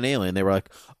like, I'm an alien. They were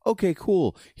like, okay,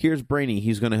 cool. Here's Brainy.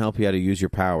 He's going to help you how to use your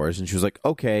powers. And she was like,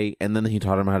 okay. And then he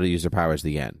taught him how to use their powers at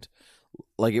the end.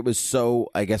 Like, it was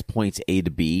so, I guess, points A to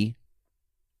B.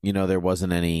 There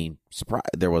wasn't any surprise.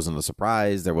 There wasn't a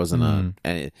surprise. There wasn't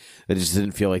it just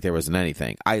didn't feel like there wasn't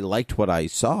anything. I liked what I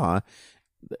saw.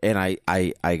 And I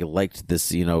liked this,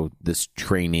 this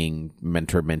training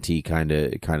mentor-mentee kind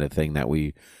of thing that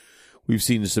we've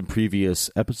seen in some previous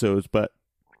episodes, but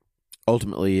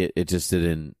ultimately it just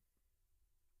didn't.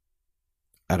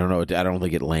 I don't know. I don't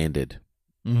think it landed.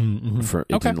 It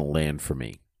didn't land for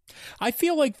me. I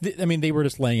feel like they were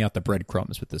just laying out the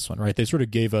breadcrumbs with this one, right? They sort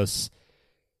of gave us.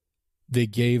 They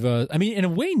gave us. In a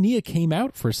way, Nia came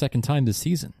out for a second time this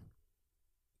season.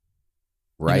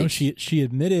 Right. She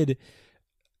admitted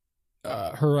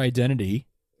her identity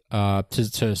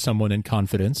to someone in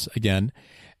confidence again,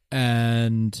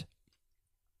 and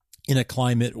in a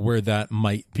climate where that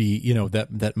might be,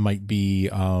 that might be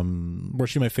where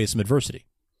she might face some adversity,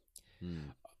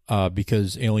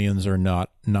 because aliens are not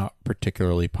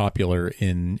particularly popular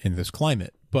in this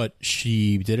climate. But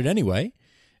she did it anyway,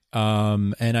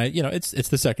 and it's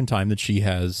the second time that she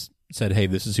has said, "Hey,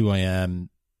 this is who I am,"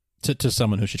 to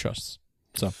someone who she trusts.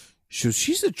 So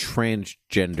she's a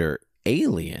transgender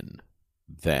alien,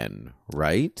 then,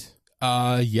 right?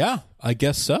 Yeah, I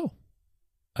guess so.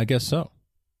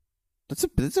 That's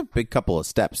a big couple of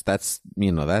steps. That's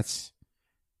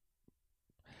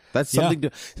That's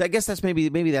something I guess that's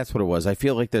maybe that's what it was. I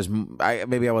feel like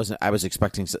I was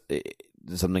expecting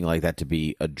something like that to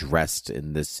be addressed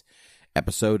in this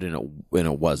episode, and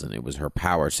it wasn't. It was her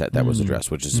power set that was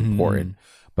addressed, which is important.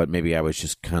 But maybe I was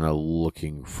just kind of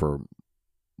looking for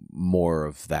more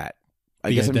of that.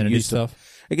 I guess I'm used to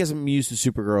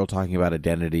Supergirl talking about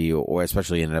identity, or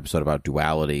especially in an episode about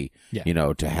duality. Yeah. You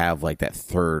know, to have like that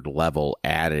third level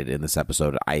added in this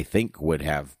episode, I think would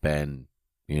have been,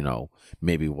 you know,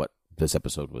 maybe what this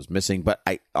episode was missing. But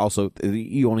I also,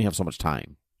 you only have so much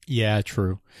time. Yeah,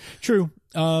 true.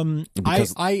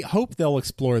 I hope they'll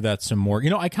explore that some more.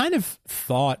 You know, I kind of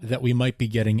thought that we might be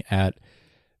getting at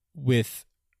with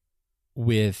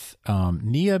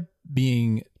Nia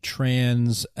being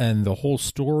trans and the whole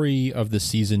story of the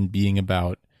season being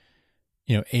about,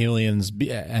 you know, aliens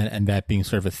and that being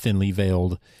sort of a thinly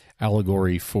veiled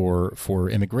allegory for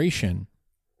immigration.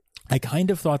 I kind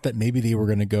of thought that maybe they were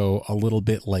going to go a little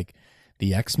bit like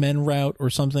the X-Men route or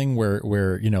something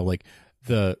where, you know, like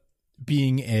the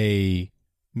being a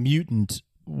mutant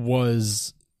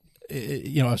was,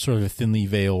 you know, sort of a thinly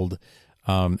veiled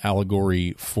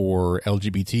allegory for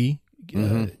LGBT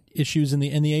issues in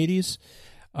the 80s.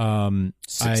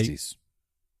 60s.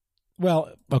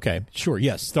 Well, okay, sure,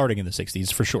 yes, starting in the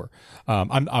 60s for sure.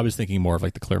 I was thinking more of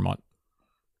like the Claremont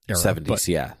era, 70s, but,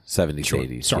 yeah, 70s, sure,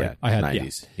 80s, sorry, yeah, I had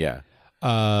 90s, yeah.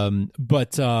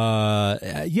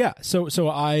 So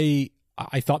I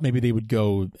thought maybe they would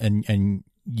go and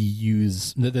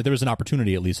use that there was an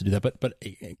opportunity at least to do that, but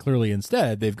clearly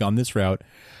instead they've gone this route,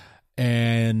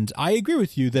 and I agree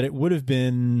with you that it would have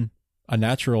been a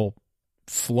natural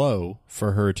flow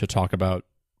for her to talk about,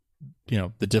 you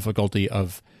know, the difficulty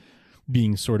of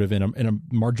being sort of in a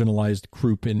marginalized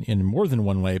group in more than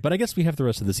one way. But I guess we have the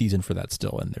rest of the season for that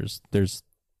still, and there's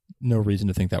no reason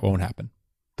to think that won't happen.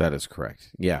 That is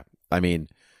correct. Yeah, I mean,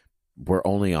 we're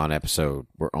only on episode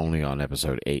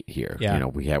 8 here. Yeah. You know,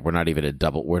 we're not even in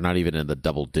the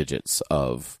double digits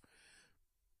of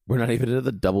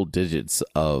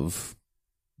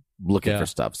looking for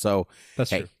stuff. So That's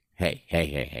true. Hey,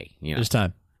 you know, There's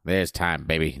time. There's time,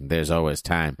 baby. There's always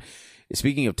time.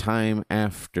 Speaking of time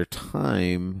after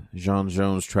time, J'onn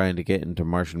J'onzz trying to get into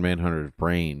Martian Manhunter's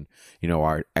brain. You know,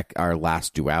 our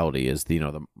last duality is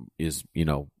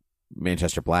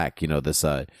Manchester Black. You know, this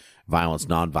violence,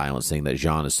 non-violence thing that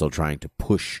J'onn is still trying to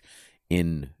push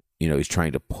in. You know, he's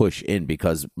trying to push in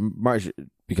because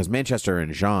Manchester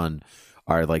and J'onn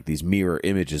are like these mirror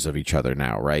images of each other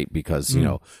now, right? Because you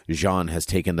know, J'onn has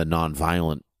taken the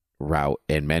non-violent route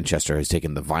and Manchester has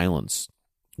taken the violence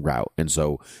route, and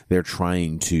so they're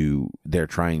trying to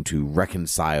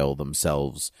reconcile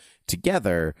themselves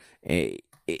together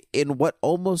in what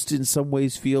almost in some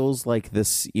ways feels like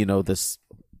this, you know,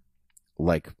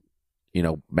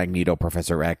 Magneto,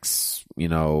 Professor X, you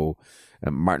know,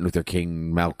 Martin Luther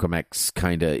King, Malcolm X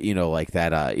kind of, you know, like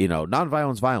that, you know,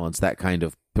 non-violence, violence, that kind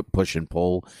of push and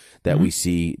pull that we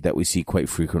see quite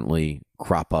frequently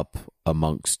crop up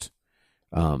amongst,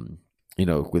 you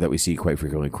know, that we see quite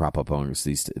frequently crop up amongst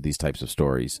these types of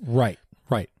stories. Right.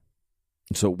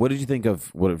 So what did you think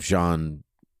of J'onn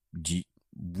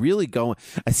really going?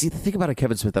 I see the thing about a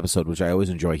Kevin Smith episode, which I always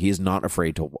enjoy. He is not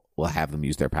afraid to have them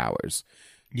use their powers.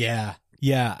 Yeah.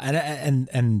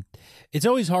 And it's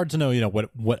always hard to know, you know,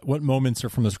 what moments are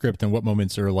from the script and what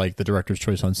moments are like the director's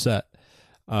choice on set.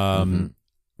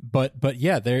 But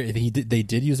yeah, they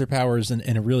did use their powers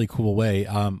in a really cool way.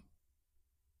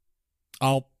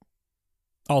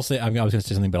 I'll say, I was going to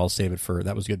say something, but I'll save it for,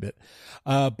 that was a good bit.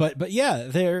 But yeah,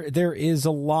 there is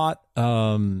a lot.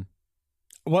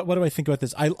 What do I think about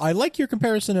this? I like your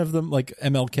comparison of them, like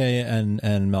MLK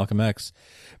and Malcolm X,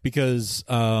 because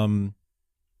I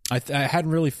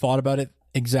hadn't really thought about it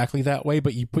exactly that way,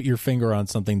 but you put your finger on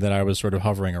something that I was sort of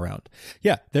hovering around.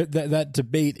 Yeah, that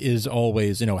debate is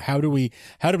always, you know, how do we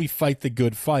fight the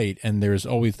good fight? And there's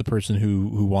always the person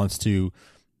who wants to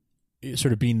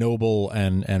sort of be noble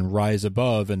and rise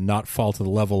above and not fall to the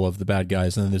level of the bad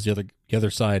guys. And then there's the other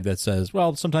side that says,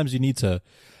 well, sometimes you need to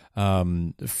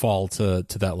fall to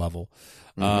that level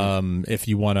if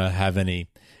you want to have any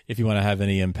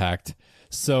impact.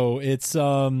 So it's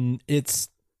an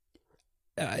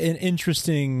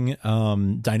interesting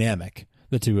dynamic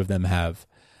the two of them have.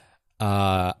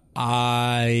 I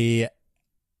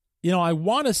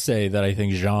want to say that I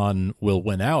think J'onn will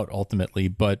win out ultimately,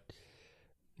 but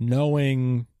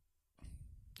knowing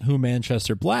who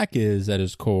Manchester Black is at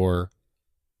his core,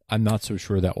 I'm not so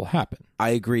sure that will happen. I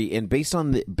agree, and based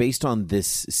on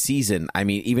this season, I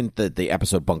mean, even the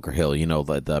episode Bunker Hill, you know,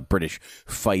 the British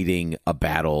fighting a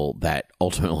battle that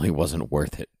ultimately wasn't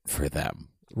worth it for them.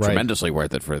 tremendously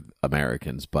worth it for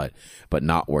Americans, but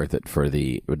not worth it for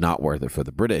the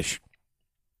British.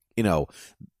 You know,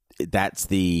 that's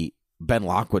the Ben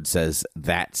Lockwood says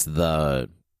that's the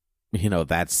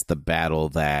battle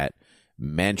that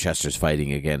Manchester's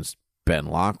fighting against Ben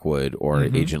Lockwood or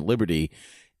Agent Liberty.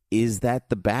 Is that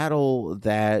the battle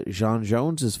that J'onn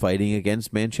J'onzz is fighting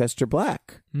against Manchester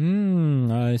Black?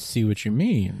 I see what you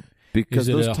mean. Because is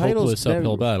it those a titles hopeless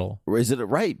uphill battle? Or is it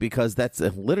right? Because that's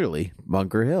literally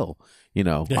Bunker Hill. You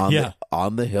know,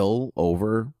 on the hill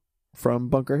over from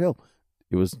Bunker Hill.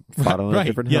 It was fought on a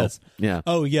different hill. Yeah.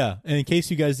 Oh, yeah. And in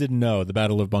case you guys didn't know, the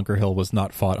Battle of Bunker Hill was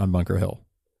not fought on Bunker Hill.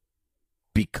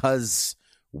 Because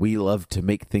we love to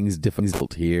make things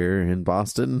difficult here in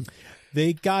Boston.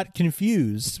 They got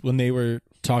confused when they were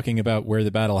talking about where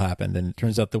the battle happened, and it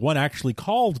turns out the one actually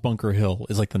called Bunker Hill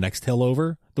is like the next hill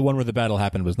over. The one where the battle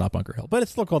happened was not Bunker Hill, but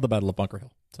it's still called the Battle of Bunker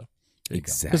Hill. So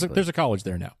exactly, there's a college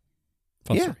there now.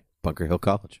 Fun story. Bunker Hill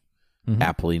College,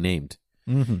 aptly named.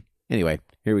 Anyway,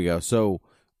 here we go. So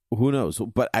who knows?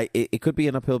 But it could be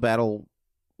an uphill battle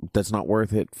that's not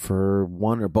worth it for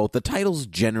one or both. The titles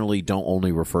generally don't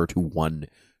only refer to one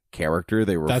character.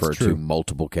 They refer to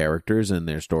multiple characters and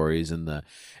their stories in the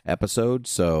episode.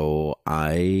 So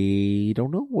I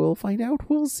don't know. We'll find out.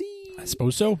 We'll see. I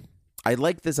suppose so. I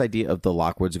like this idea of the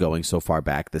Lockwoods going so far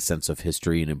back, the sense of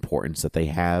history and importance that they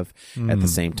have at the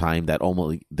same time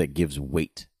that gives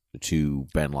weight to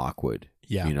Ben Lockwood.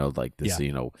 Yeah. You know, like this,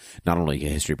 you know, not only a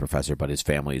history professor, but his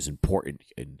family is important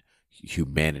in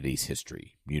humanity's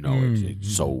history. You know,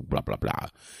 it's so blah, blah, blah.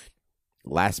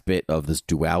 Last bit of this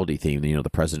duality theme, you know, the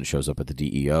president shows up at the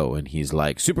DEO and he's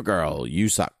like, Supergirl, you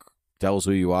suck. Tell us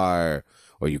who you are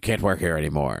or you can't work here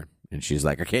anymore. And she's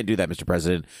like, I can't do that, Mr.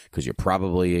 President, because you're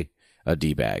probably a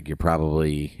D-bag. You're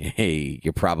probably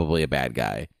a bad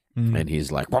guy. And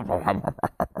he's like, well,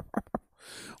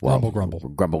 grumble.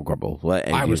 Grumble.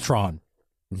 And I was Tron.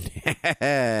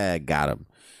 Got him.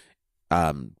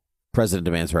 President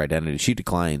demands her identity. She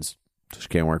declines. She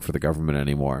can't work for the government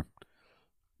anymore.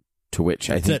 To which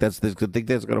I think that's going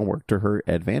to work to her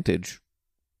advantage,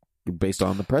 based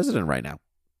on the president right now.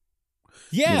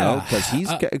 Yeah, you know,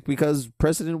 because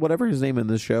President whatever his name in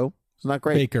this show is not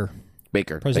great. Baker.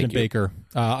 President Baker.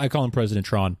 I call him President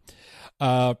Tron.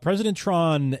 President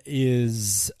Tron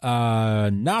is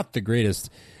not the greatest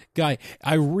guy.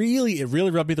 It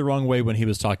really rubbed me the wrong way when he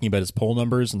was talking about his poll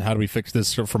numbers and how do we fix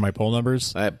this for my poll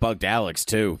numbers. That bugged Alex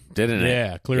too, didn't it?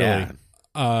 Yeah, clearly.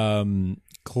 Yeah.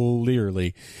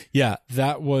 Clearly. Yeah,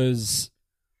 that was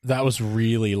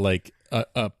really like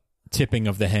a tipping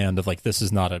of the hand of like,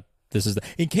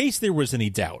 in case there was any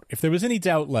doubt. If there was any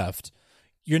doubt left,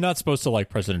 you're not supposed to like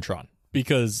President Tron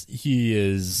because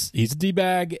he's a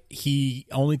D-bag. He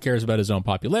only cares about his own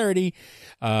popularity.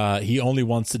 He only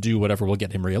wants to do whatever will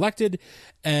get him reelected.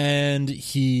 And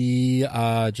he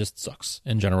just sucks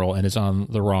in general and is on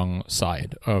the wrong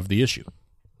side of the issue.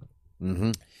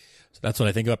 Mm-hmm. So that's what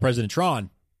I think about President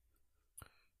Tron.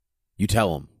 You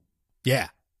tell him. Yeah.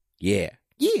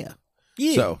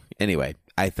 So anyway,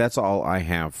 that's all I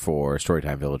have for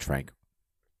Storytime Village, Frank.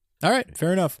 All right,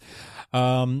 fair enough.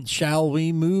 Shall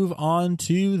we move on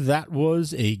to That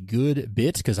Was a Good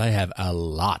Bit? Because I have a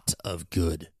lot of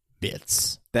good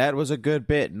bits. That was a good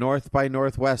bit. North by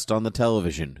Northwest on the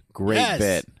television. Great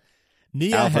bit.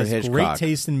 Nia Alfred has Hitchcock. great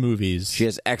taste in movies. She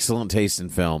has excellent taste in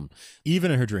film.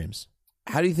 Even in her dreams.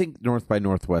 How do you think North by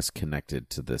Northwest connected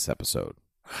to this episode?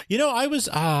 You know, I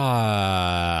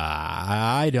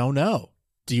don't know.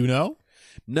 Do you know?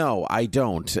 No, I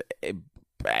don't.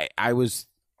 That was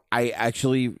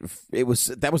literally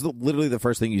the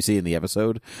first thing you see in the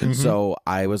episode. Mm-hmm. So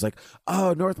I was like,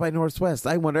 oh, North by Northwest.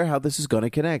 I wonder how this is going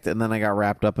to connect. And then I got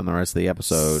wrapped up in the rest of the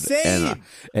episode. Same.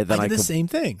 And then I did the same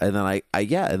thing. And then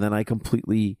and then I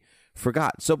completely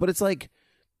forgot. So, but it's like,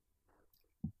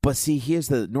 but see, here's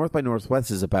the North by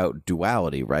Northwest is about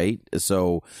duality, right?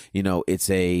 So, you know, it's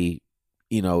he's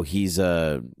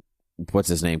what's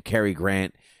his name? Cary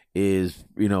Grant is,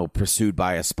 you know, pursued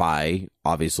by a spy,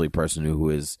 obviously a person who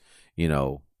is, you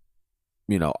know,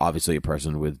 obviously a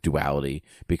person with duality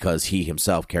because he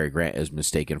himself, Cary Grant, is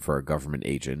mistaken for a government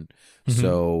agent. Mm-hmm.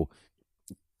 So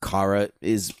Kara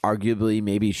is arguably,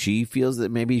 maybe she feels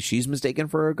that maybe she's mistaken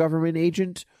for a government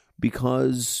agent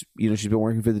because, you know, she's been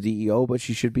working for the DEO, but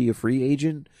she should be a free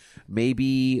agent.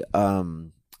 Maybe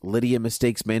Lydia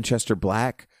mistakes Manchester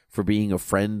Black for being a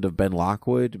friend of Ben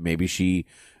Lockwood. Maybe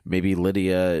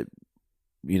Lydia,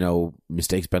 you know,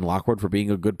 mistakes Ben Lockwood for being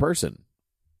a good person.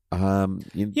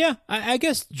 I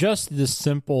guess just the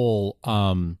simple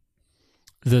sort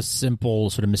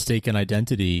of mistaken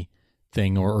identity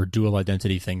thing or dual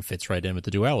identity thing fits right in with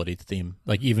the duality theme.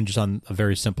 Like even just on a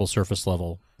very simple surface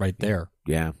level, right there.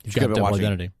 Yeah, You've got double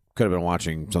identity. Could have been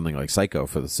watching something like Psycho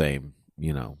for the same,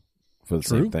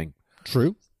 same thing.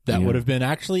 True. That would have been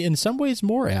actually in some ways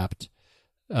more apt.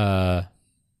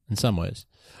 In some ways,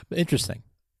 but interesting.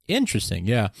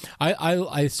 Yeah,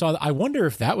 I saw. I wonder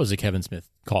if that was a Kevin Smith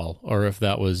call or if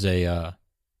that was a.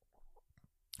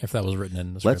 If that was written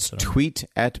in the script. Let's tweet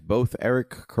at both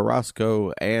Eric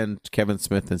Carrasco and Kevin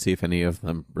Smith and see if any of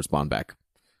them respond back.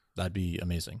 That'd be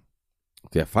amazing.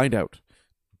 Yeah, find out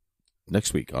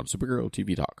next week on Supergirl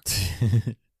TV Talk.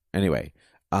 Anyway,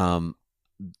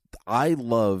 I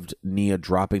loved Nia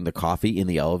dropping the coffee in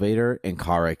the elevator and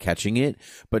Kara catching it,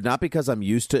 but not because I'm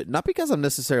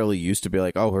necessarily used to be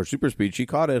like, oh, her super speed, she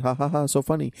caught it, ha ha ha, so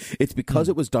funny. It's because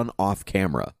it was done off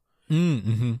camera.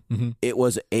 It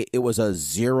was a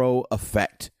zero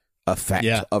effect of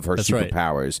her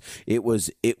superpowers. Right.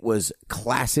 It was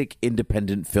classic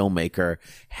independent filmmaker.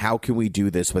 How can we do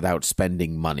this without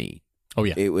spending money? Oh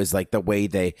yeah, it was like the way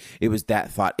it was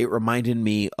that thought. It reminded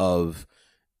me of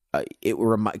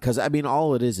because I mean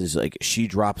all it is like she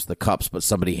drops the cups, but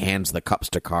somebody hands the cups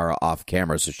to Kara off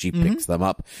camera, so she picks them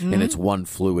up, and it's one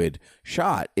fluid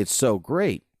shot. It's so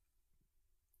great.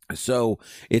 So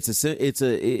it's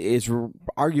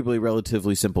arguably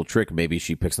relatively simple trick. Maybe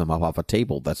she picks them up off a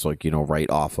table. That's like, right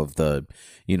off of the,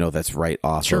 that's right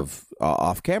off of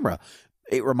off camera.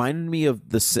 It reminded me of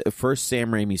the first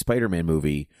Sam Raimi Spider-Man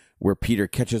movie where Peter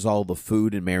catches all the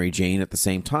food and Mary Jane at the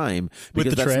same time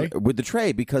with the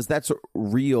tray, because that's a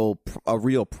real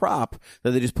prop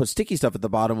that they just put sticky stuff at the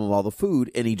bottom of all the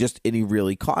food, and he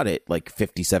really caught it like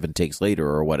 57 takes later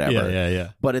or whatever. Yeah.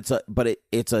 But it's a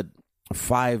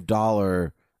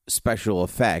 $5 special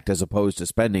effect as opposed to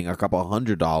spending a couple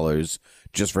 $100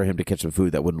 just for him to catch some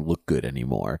food that wouldn't look good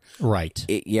anymore. Right.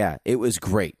 It was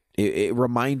great. It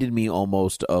reminded me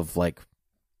almost of like,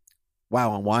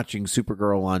 wow, I'm watching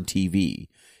Supergirl on TV,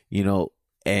 in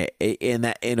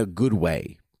a good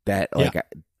way. That like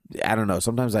I don't know.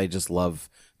 Sometimes I just love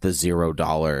the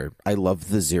 $0. I love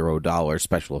the $0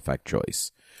 special effect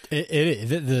choice.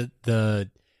 The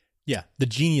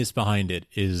genius behind it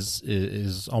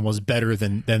is almost better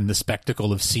than the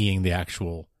spectacle of seeing the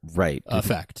actual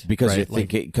effect.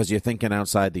 Because you're thinking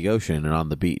outside the ocean and on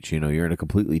the beach. You're in a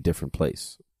completely different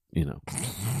place. You're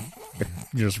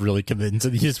just really convinced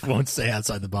that you just won't stay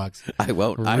outside the box. I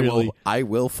won't. Really? I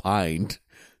will find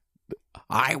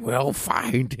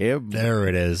him. There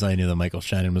it is. I knew that Michael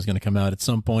Shannon was going to come out at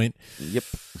some point. Yep.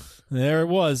 There it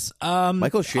was.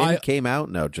 Michael Shannon came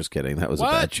out? No, just kidding. That was a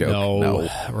bad joke. No.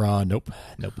 Ron, nope.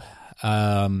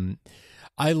 I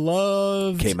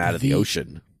loved... Came out of the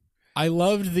ocean. I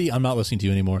loved I'm not listening to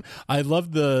you anymore. I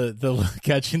loved the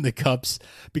catching the cups,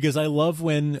 because I love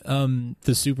when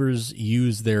the supers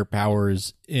use their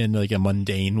powers in like a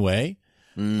mundane way.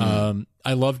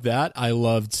 I loved that. I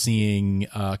loved seeing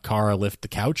Kara lift the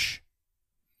couch.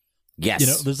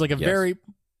 Yes. There's like a very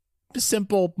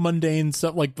simple, mundane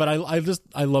stuff. Like, but I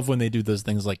love when they do those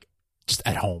things like just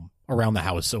at home, around the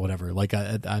house or whatever. Like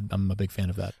I'm a big fan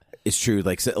of that. It's true.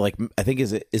 Like I think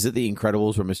is it The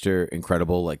Incredibles where Mr.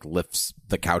 Incredible like lifts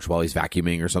the couch while he's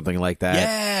vacuuming or something like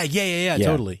that? Yeah.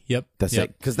 Totally. Yep. That's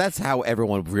it. Because that's how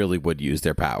everyone really would use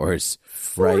their powers,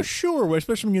 for sure.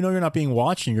 Especially when you're not being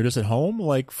watched and you're just at home.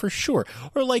 Like for sure.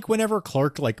 Or like whenever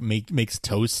Clark like makes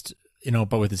toast,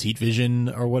 but with his heat vision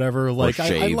or whatever. Like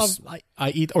I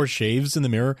eat or shaves in the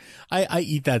mirror. I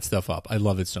eat that stuff up. I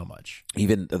love it so much.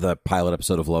 Even the pilot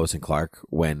episode of Lois and Clark,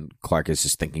 when Clark is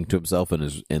just thinking to himself and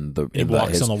is on the walls.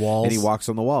 And he walks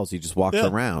on the walls. He just walks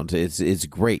around. It's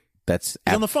great. He's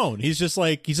on the phone. He's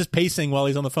just pacing while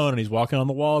he's on the phone, and he's walking on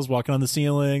the walls, walking on the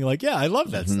ceiling. Like, I love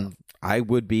that stuff. I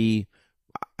would be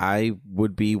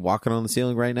walking on the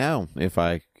ceiling right now if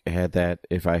I had that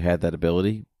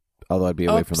ability. Although I'd be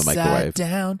away from the microwave. Upside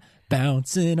down,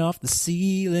 bouncing off the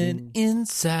ceiling,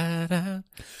 inside out,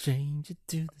 change it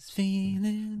to this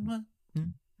feeling.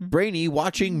 Brainy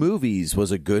watching movies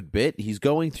was a good bit. He's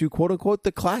going through quote unquote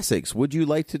the classics. Would you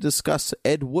like to discuss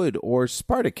Ed Wood or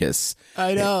Spartacus?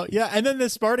 I know, yeah. And then the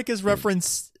Spartacus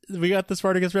reference. We got the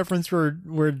Spartacus reference where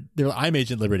they're like, I'm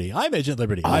Agent Liberty. I'm Agent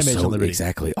Liberty. I'm Agent Liberty.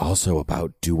 Exactly. Also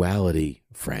about duality,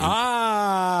 Frank.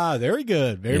 Very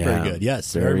good. Very good.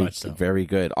 Yes, very much so. Very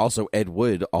good. Also, Ed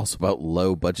Wood, also about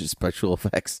low budget special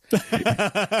effects,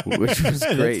 which was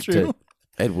great.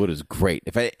 Ed Wood is great.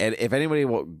 If anybody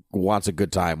wants a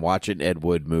good time, watch an Ed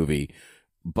Wood movie.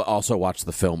 But also watch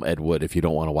the film Ed Wood if you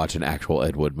don't want to watch an actual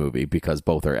Ed Wood movie, because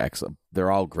both are excellent. They're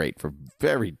all great for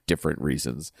very different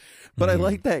reasons. But I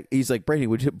like that he's like,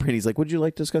 Brady's like, would you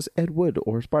like to discuss Ed Wood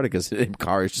or Spartacus? And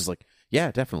Kara is just like, yeah,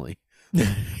 definitely.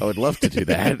 I would love to do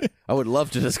that. I would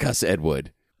love to discuss Ed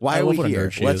Wood. Why I are love we what a here?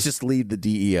 nerd she Let's is. just leave the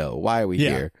DEO. Why are we Yeah.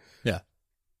 here? Yeah.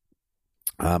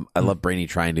 I love Brainy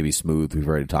trying to be smooth. We've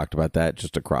already talked about that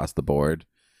just across the board.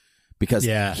 Because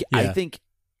I think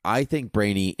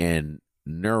Brainy and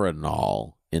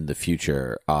Neuronal in the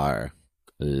future are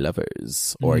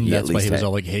lovers, or he that's at why least he was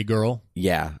all like, "Hey, girl."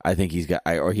 yeah, I think he's got,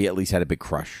 or he at least had a big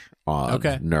crush on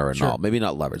Neuronal. Sure. Maybe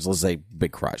not lovers. Let's say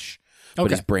big crush. But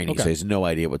Okay. he's brainy, so he has no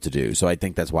idea what to do. So I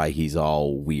think that's why he's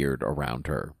all weird around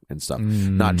her and stuff.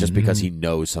 Not just because he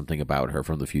knows something about her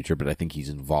from the future, but I think he's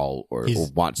involved or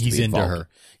wants to he's be into involved. her.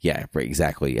 Yeah, right,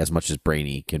 exactly. As much as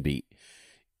Brainy can be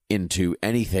into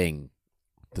anything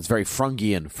that's very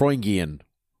Freudian.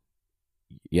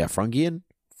 Yeah, Freudian,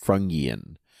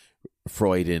 Jungian.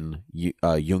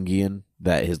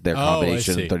 That is their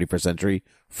combination in the 31st century.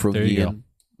 Freudian.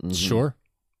 Sure.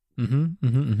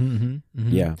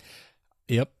 Yeah.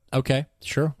 Yep. Okay.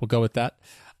 Sure. We'll go with that.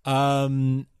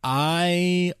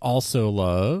 I also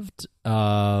loved,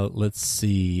 let's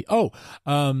see.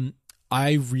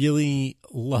 I really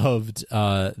loved,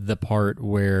 the part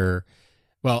where,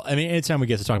 well, I mean, anytime we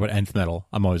get to talk about Nth Metal,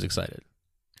 I'm always excited.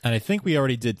 And I think we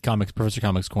already did Professor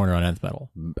Comics Corner on Nth Metal.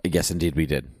 Yes, indeed we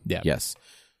did. Yeah. Yes.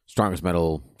 Strongest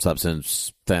metal,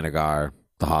 Substance, Thanagar,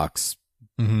 the Hawks,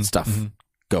 stuff.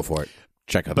 Go for it.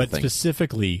 Check out the But thing.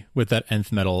 specifically with that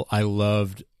Nth Metal, I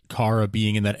loved Kara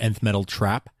being in that Nth Metal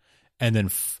trap, and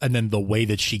then the way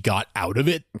that she got out of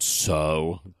it.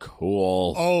 So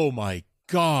cool. Oh my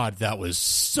God, that was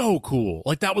so cool.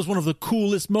 Like, that was one of the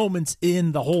coolest moments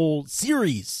in the whole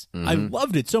series. I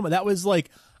loved it so much. That was like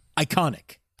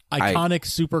iconic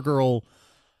Supergirl,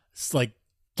 like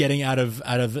getting out of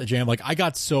a jam. Like, I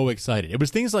got so excited. It was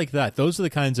things like that. Those are the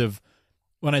kinds of,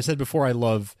 when I said before, I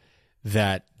love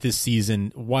that this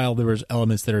season, while there was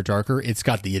elements that are darker, it's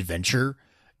got the adventure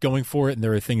going for it, and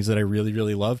there are things that I really,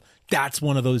 really love. That's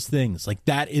one of those things. Like,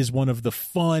 that is one of the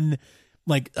fun,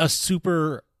 like, a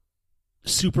super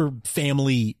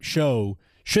family show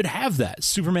should have that.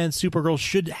 Superman, Supergirl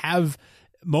should have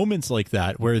moments like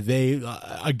that where they,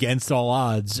 against all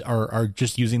odds, are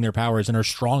just using their powers and are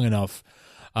strong enough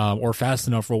or fast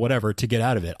enough or whatever to get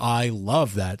out of it. I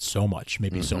love that so much.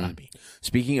 Made me so happy.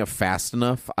 Speaking of fast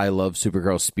enough, I love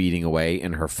Supergirl speeding away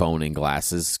and her phone and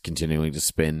glasses continuing to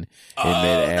spin in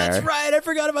midair. That's right. I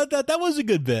forgot about that. That was a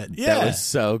good bit. Yeah. That was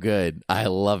so good. I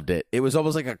loved it. It was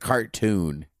almost like a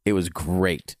cartoon. It was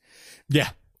great. Yeah.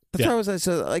 That's why I was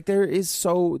so, like, there is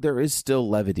still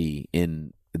levity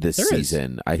in this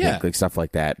season. I think like stuff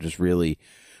like that just really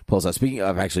pulls out. Speaking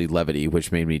of actually levity,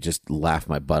 which made me just laugh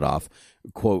my butt off.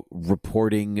 Quote,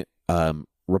 reporting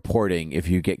if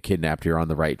you get kidnapped, you're on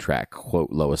the right track.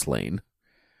 Quote, Lois Lane.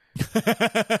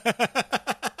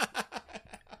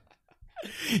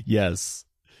 Yes.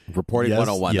 Reporting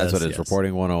 101. That's what it is. Yes.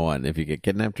 Reporting 101. If you get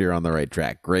kidnapped, you're on the right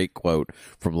track. Great quote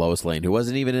from Lois Lane, who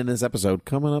wasn't even in this episode,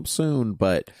 coming up soon,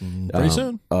 but Pretty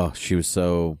soon. Oh,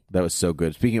 that was so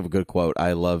good. Speaking of a good quote,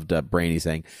 I loved Brainy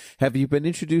saying, "Have you been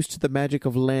introduced to the magic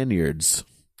of lanyards?"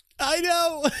 I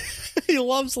know. He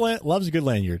loves a good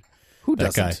lanyard. Who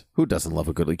That doesn't? guy. Who doesn't love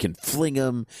a good? You can fling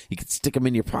them. You can stick them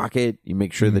in your pocket. You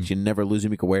make sure that you never lose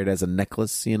them. You can wear it as a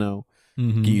necklace. You know,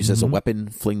 you can use it as a weapon.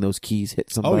 Fling those keys.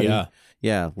 Hit somebody. Oh, yeah.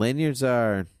 Yeah. Lanyards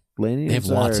are. They have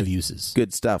lots of uses.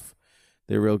 Good stuff.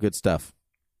 They're real good stuff.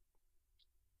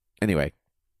 Anyway,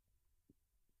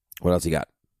 what else you got?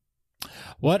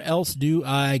 What else do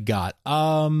I got?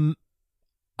 I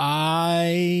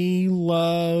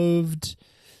loved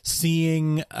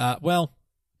seeing. I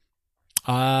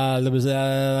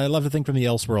love the thing from the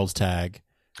Elseworlds tag.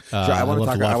 Sure, I want to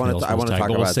talk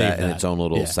about that in its own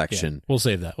little Yeah, section. Yeah. We'll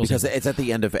save that Because it's at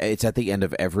the end of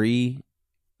every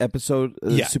episode,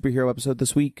 superhero episode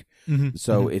this week.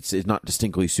 So it's not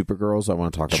distinctly Supergirl. So I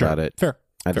want to talk about it. Fair.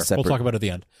 At a separate, we'll talk about it at the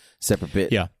end. Separate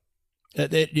bit. Yeah.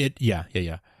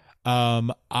 Yeah.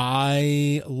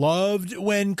 I loved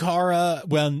when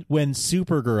when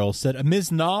Supergirl said, "Ms.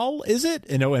 Nall, is it?"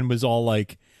 And was all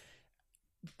like,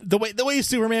 the way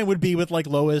Superman would be with like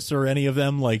Lois or any of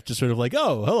them, like just sort of like,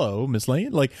 "Oh, hello, Miss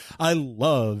Lane." Like, I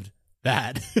loved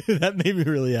that. That made me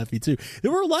really happy too.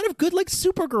 There were a lot of good like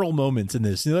Supergirl moments in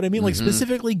this. You know what I mean? Like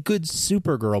specifically good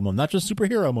Supergirl moments, not just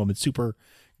superhero moments,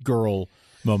 Supergirl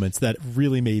moments that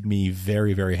really made me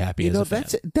very, very happy. You know, as a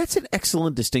fan. that's an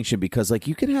excellent distinction, because like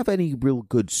you can have any real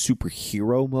good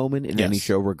superhero moment in any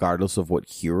show, regardless of what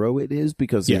hero it is,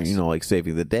 because you know, like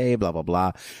saving the day, blah blah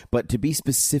blah. But to be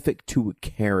specific to a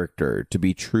character, to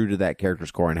be true to that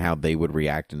character's core and how they would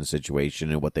react in a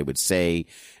situation and what they would say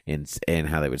and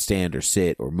how they would stand or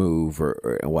sit or move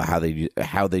or how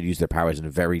they use their powers in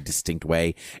a very distinct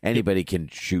way. Anybody can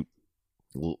shoot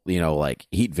like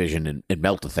heat vision and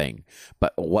melt a thing.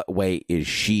 But what way is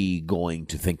she going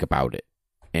to think about it?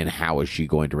 And how is she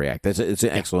going to react? It's an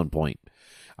excellent point.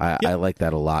 I like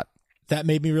that a lot. That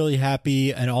made me really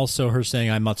happy. And also her saying,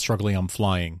 I'm not struggling, I'm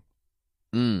flying.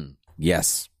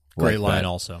 Yes. Great line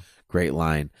also. Great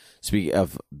line. Speaking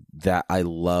of that, I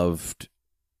loved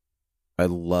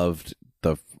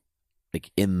the,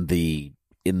 like, in the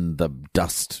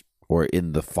dust or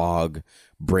in the fog,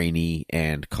 Brainy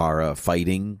and Kara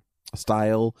fighting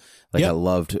style. Like, I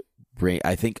loved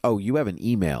I think, you have an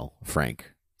email,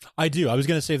 Frank. I do. I was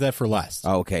going to save that for last.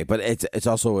 Oh, okay, but it's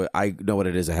also, I know what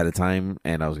it is ahead of time,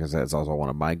 and I was going to say it's also one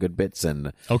of my good bits.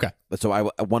 And okay,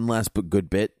 so one last good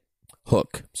bit.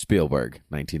 Hook, Spielberg,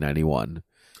 1991.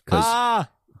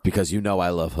 Because I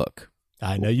love Hook.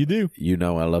 I know you do.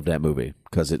 I love that movie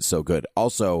because it's so good.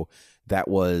 Also, that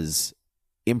was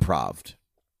improv'd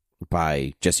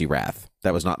by Jesse Rath.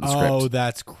 That was not in the script. Oh,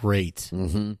 that's great.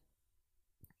 Mm-hmm.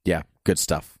 Yeah, good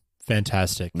stuff.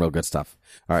 Fantastic. Real good stuff.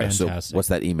 All right, Fantastic. So what's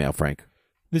that email, Frank?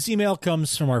 This email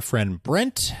comes from our friend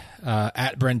Brent,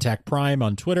 at Brentak Prime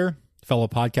on Twitter, fellow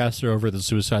podcaster over at the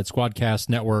Suicide Squadcast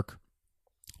Network,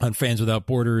 on Fans Without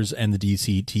Borders and the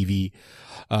DC TV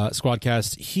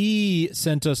Squadcast. He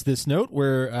sent us this note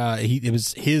where it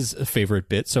was his favorite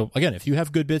bit. So again, if you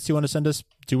have good bits you want to send us,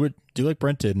 do like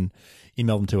Brent did and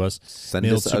email them to us. Send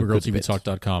us a good bit.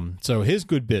 supergirltvtalk.com. So his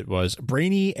good bit was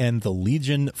Brainy and the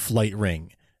Legion flight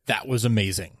ring. That was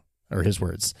amazing, or his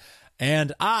words.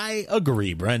 And I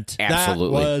agree, Brent.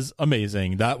 Absolutely. That was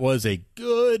amazing. That was a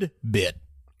good bit.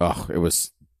 Oh, it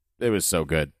was so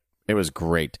good. It was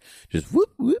great. Just whoop,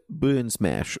 whoop, and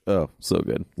smash. Oh, so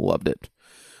good. Loved it.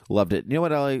 You know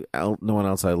what? No one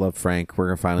else I love, Frank.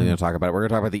 We're finally going to talk about it. We're going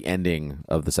to talk about the ending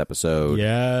of this episode.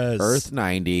 Yes. Earth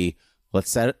 90.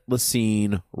 Let's set the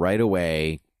scene right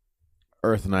away.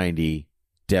 Earth 90.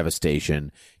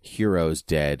 Devastation. Heroes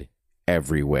dead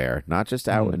everywhere. Not just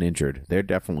out and injured. They're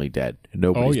definitely dead.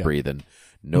 Nobody's breathing.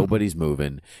 Nobody's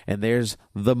moving. And there's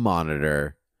the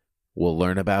Monitor. We'll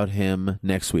learn about him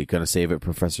next week. Going to save it,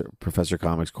 Professor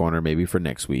Comics Corner, maybe for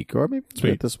next week, or maybe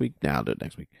this week. Now I'll do it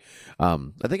next week. I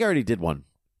think I already did one,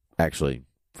 actually,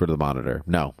 for the Monitor.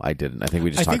 No, I didn't. I think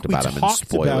we just talked about him in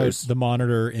spoilers. About the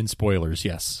Monitor in spoilers,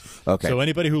 yes. Okay. So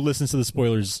anybody who listens to the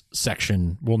spoilers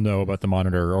section will know about the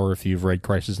Monitor, or if you've read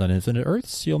Crisis on Infinite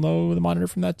Earths, you'll know the Monitor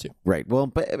from that too. Right. Well,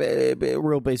 but a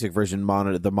real basic version.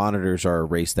 The Monitors are a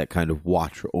race that kind of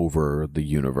watch over the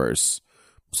universe.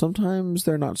 Sometimes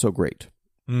they're not so great.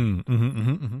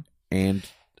 And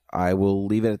I will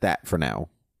leave it at that for now.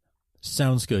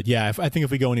 Sounds good. Yeah, I think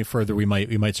if we go any further, we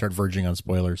might start verging on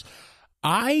spoilers.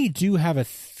 I do have a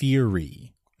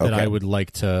theory that I would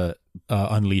like to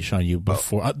unleash on you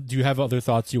before. Do you have other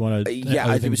thoughts you want to? Yeah,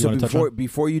 I think so.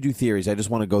 Before you do theories, I just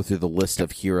want to go through the list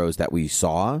of heroes that we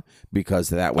saw, because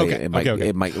that way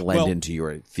it might lend into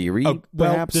your theory.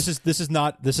 Perhaps this is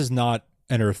not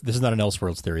an Earth. This is not an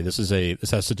Elseworlds theory. This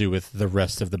has to do with the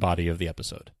rest of the body of the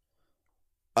episode.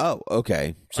 Oh,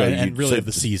 okay. So and really of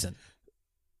the season.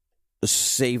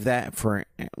 Save that for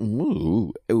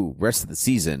rest of the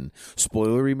season.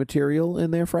 Spoilery material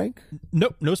in there, Frank?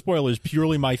 Nope, no spoilers.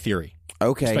 Purely my theory.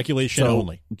 Okay, speculation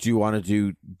only. Do you want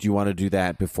to do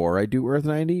that before I do Earth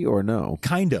 90 or no?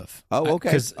 Kind of. Oh,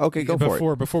 okay. Okay, go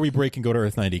for it. Before we break and go to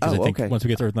Earth 90, because I think once we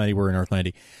get to Earth 90, we're in Earth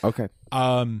 90. Okay.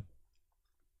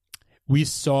 We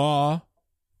saw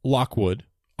Lockwood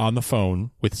on the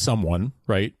phone with someone,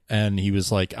 right? And he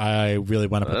was like, I really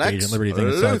want to put the Agent Liberty thing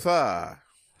aside.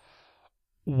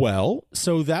 Well,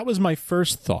 so that was my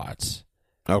first thought.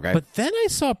 Okay. But then I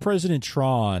saw President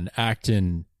Tron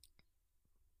acting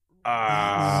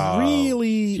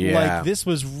really like this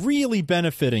was really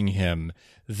benefiting him.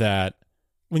 That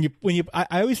when you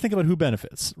I always think about who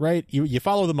benefits, right? You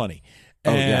follow the money.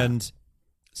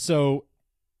 So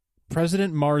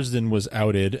President Marsden was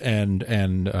outed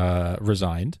and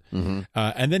resigned, and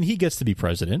then he gets to be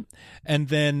president. And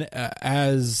then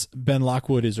as Ben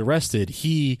Lockwood is arrested,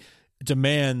 he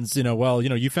demands,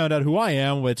 you found out who I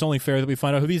am. It's only fair that we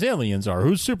find out who these aliens are.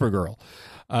 Who's Supergirl?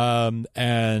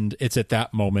 And it's at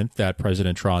that moment that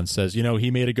President Tron says, he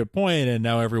made a good point, and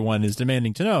now everyone is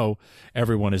demanding to know.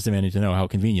 Everyone is demanding to know. How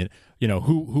convenient.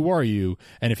 Who are you?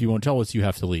 And if you won't tell us, you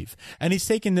have to leave. And he's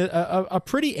taken a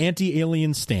pretty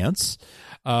anti-alien stance.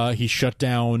 He shut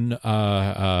down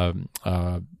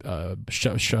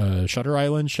Shelter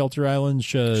Island. Shelly Island.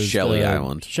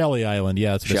 Shelly Island.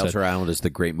 Yeah, that's what Shelter Island is the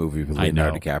great movie with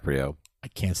Leonardo DiCaprio. I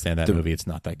can't stand that movie. It's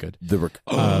not that good.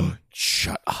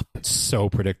 Shut up. It's so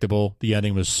predictable. The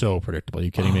ending was so predictable. Are you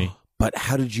kidding me? But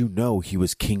how did you know he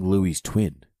was King Louis's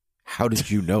twin? How did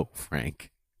you know,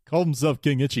 Frank? Called himself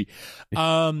King Itchy.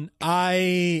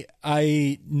 I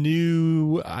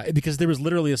knew because there was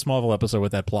literally a Smallville episode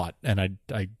with that plot, and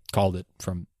I called it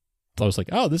from. I was like,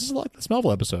 oh, this is like the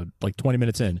Smallville episode, like 20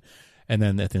 minutes in, and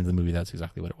then at the end of the movie, that's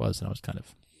exactly what it was, and I was kind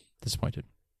of disappointed.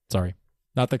 Sorry,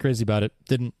 not that crazy about it.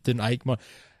 Didn't I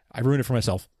ruined it for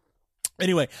myself.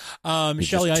 Anyway, he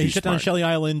shut down Shelley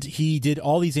Island. He did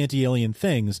all these anti-alien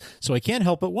things, so I can't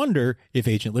help but wonder if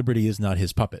Agent Liberty is not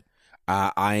his puppet.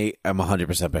 I am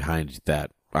 100% behind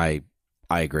that. I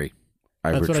agree.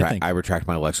 I retract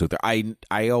my Lex Luthor.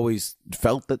 I always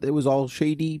felt that it was all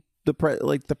shady. The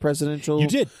presidential. You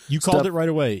did. You stuff. called it right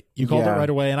away. You called it right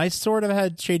away, and I sort of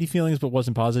had shady feelings, but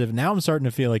wasn't positive. Now I'm starting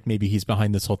to feel like maybe he's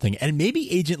behind this whole thing, and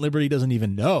maybe Agent Liberty doesn't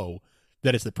even know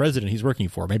that it's the president he's working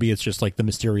for. Maybe it's just like the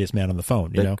mysterious man on the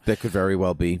phone. You know, that could very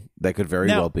well be. That could very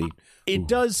well be. It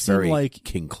does seem very like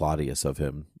King Claudius of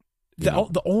him.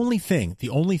 The only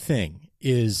thing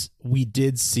is we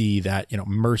did see that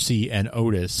Mercy and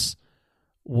Otis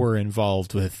were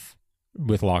involved with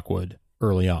Lockwood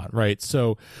early on, right?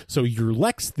 So your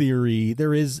Lex theory,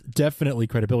 there is definitely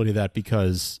credibility to that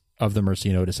because of the Mercy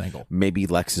and Otis angle. Maybe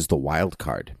Lex is the wild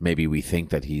card. Maybe we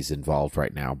think that he's involved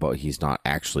right now, but he's not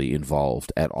actually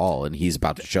involved at all. And he's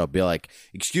about to show up, be like,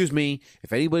 excuse me,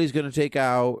 if anybody's going to take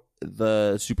out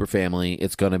the super family,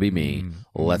 it's going to be me.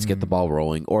 Let's get the ball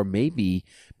rolling. Or maybe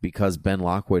because Ben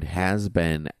Lockwood has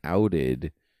been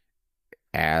outed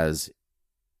as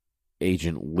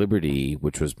Agent Liberty,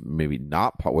 which was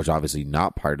obviously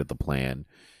not part of the plan.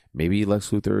 Maybe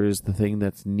Lex Luthor is the thing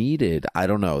that's needed. I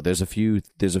don't know. There's a few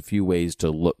ways to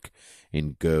look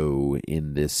and go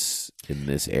in this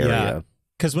area. Yeah.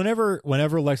 Because whenever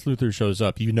Lex Luthor shows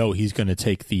up, he's going to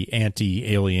take the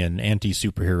anti-alien,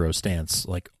 anti-superhero stance,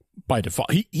 like by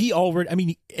default. He already, I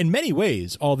mean, in many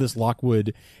ways, all this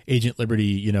Lockwood, Agent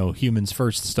Liberty, humans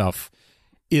first stuff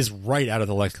is right out of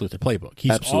the Lex Luthor playbook.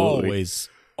 He's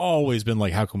always been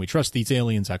like, how can we trust these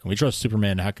aliens? How can we trust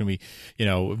Superman? How can we,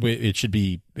 it should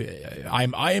be,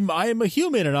 I'm a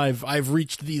human and I've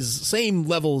reached these same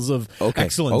levels of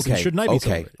excellence. And shouldn't I be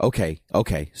celebrated?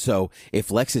 Okay. So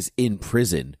if Lex is in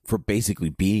prison for basically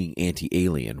being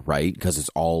anti-alien, right? Because it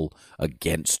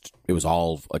was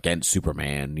all against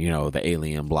Superman, the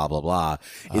alien, blah, blah, blah.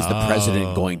 Is the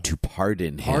president going to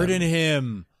pardon him? Pardon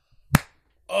him.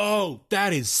 Oh,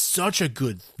 that is such a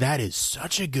good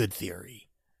theory.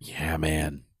 Yeah,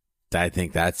 man. I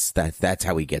think that's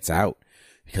how he gets out.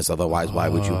 Because otherwise, why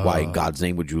in God's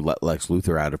name would you let Lex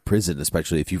Luthor out of prison,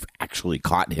 especially if you've actually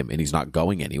caught him and he's not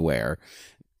going anywhere?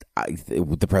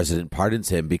 The president pardons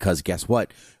him because guess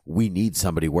what? We need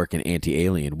somebody working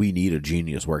anti-alien. We need a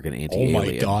genius working anti-alien. Oh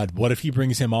my God. What if he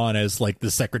brings him on as like the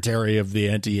secretary of the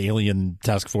anti-alien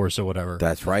task force or whatever?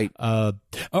 That's right. And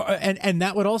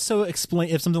that would also explain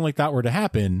if something like that were to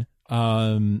happen.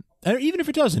 And even if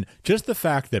it doesn't, just the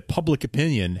fact that public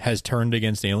opinion has turned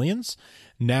against aliens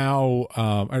now,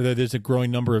 there's a growing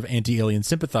number of anti-alien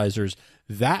sympathizers.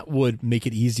 That would make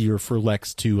it easier for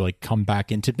Lex to like come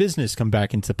back into business, come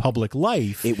back into public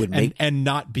life. It would make and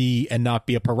not be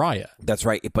a pariah. That's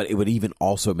right, but it would even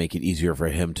also make it easier for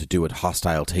him to do a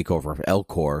hostile takeover of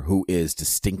Elcor, who is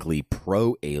distinctly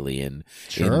pro-alien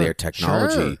in their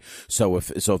technology. Sure.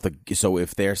 So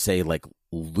if they're say like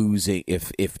losing,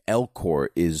 if Elcor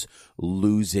is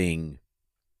losing,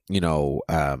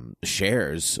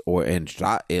 shares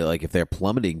like if they're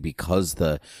plummeting because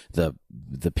the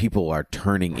people are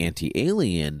turning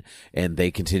anti-alien and they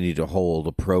continue to hold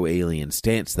a pro-alien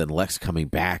stance, then Lex coming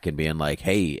back and being like,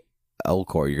 hey,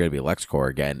 Elcor, you're going to be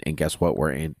LexCorp again, and guess what?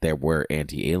 We're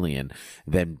anti-alien.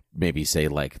 Then maybe say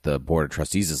like the board of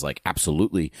trustees is like,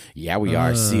 absolutely, yeah, we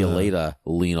are. See you later,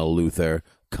 Lena Luthor.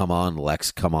 Come on,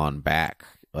 Lex, come on back.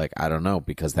 Like, I don't know,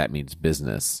 because that means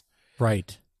business.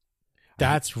 Right.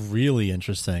 That's really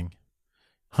interesting.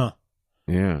 Huh.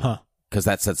 Yeah. Huh. Because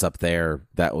that sets up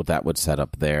that would set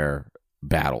up their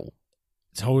battle.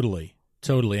 Totally.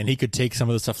 And he could take some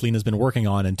of the stuff Lena's been working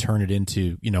on and turn it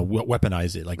into,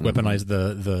 weaponize it. Like weaponize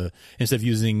the instead of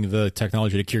using the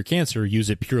technology to cure cancer,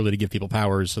 use it purely to give people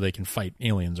powers so they can fight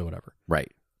aliens or whatever.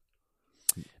 Right.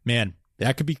 Man,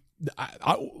 that could be.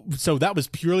 So that was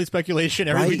purely speculation.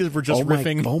 Everybody did for just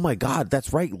riffing. Oh my God,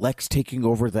 that's right. Lex taking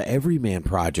over the Everyman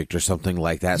Project or something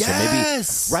like that. Yes!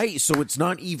 So maybe So it's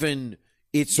not even.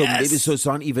 It's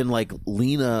not even like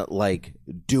Lena like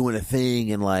doing a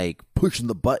thing and like pushing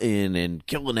the button and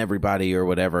killing everybody or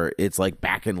whatever. It's like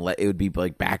it would be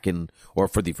like or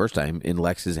for the first time in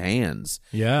Lex's hands.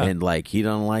 Yeah. And like he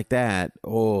don't like that.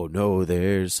 Oh no,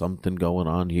 there's something going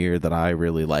on here that I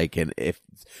really like. And if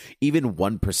even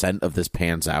 1% of this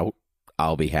pans out,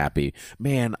 I'll be happy.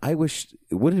 Man, I wish,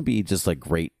 wouldn't it be just like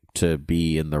great to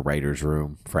be in the writer's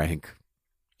room, Frank.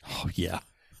 Oh yeah.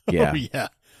 Yeah. Oh yeah.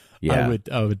 Yeah.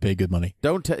 I would pay good money.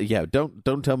 Don't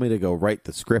tell me to go write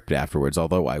the script afterwards,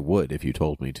 although I would if you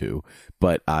told me to.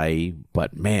 But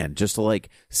man, just to like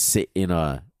sit in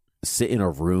a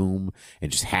room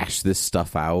and just hash this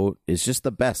stuff out is just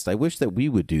the best. I wish that we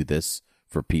would do this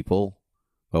for people.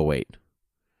 Oh wait.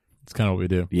 It's kind of what we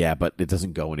do. Yeah, but it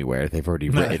doesn't go anywhere. They've already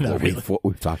written what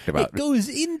we've talked about. It goes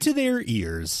into their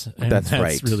ears. And That's right.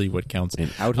 That's really what counts.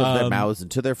 And out of their mouths and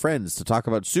to their friends to talk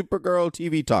about Supergirl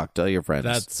TV talk. Tell your friends.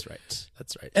 That's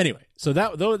right. Anyway, so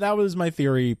that was my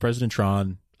theory, President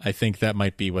Tron. I think that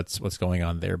might be what's going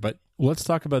on there. But let's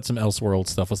talk about some Elseworld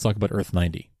stuff. Let's talk about Earth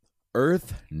 90.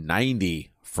 Earth 90,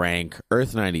 Frank.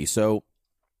 Earth 90. So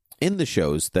in the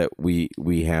shows that we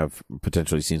have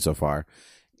potentially seen so far,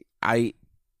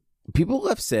 people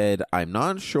have said, I'm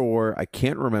not sure, I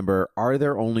can't remember, are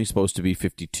there only supposed to be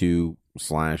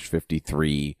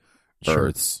 52/53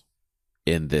 Earths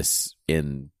in this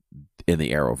in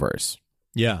the Arrowverse?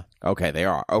 Yeah. Okay, they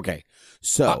are. Okay.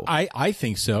 So I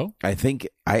think so. I think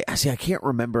I can't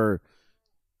remember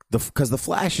because the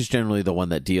Flash is generally the one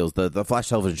that deals the Flash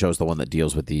television show is the one that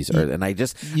deals with these, and I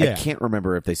can't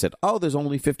remember if they said, oh, there's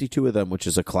only 52 of them, which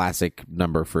is a classic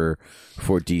number for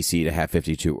DC to have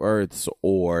 52 Earths,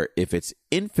 or if it's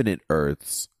infinite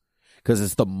Earths because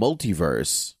it's the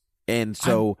multiverse. And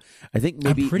so I think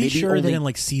maybe I'm pretty sure only, that in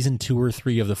like season 2 or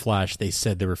 3 of the Flash, they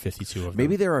said there were 52 of them.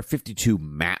 Maybe there are 52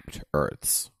 mapped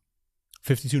Earths.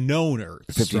 52 known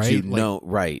Earths, 52 right? known,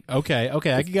 right. Okay,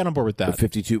 I could get on board with that.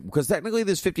 52, because technically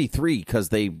there's 53 because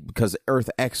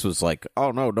Earth X was like, oh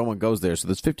no one goes there, so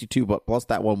there's 52, but plus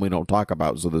that one we don't talk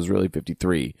about, so there's really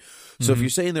 53. So if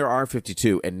you're saying there are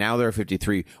 52 and now there are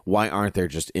 53, why aren't there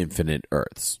just infinite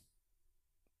Earths?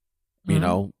 You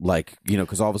know,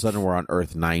 because all of a sudden we're on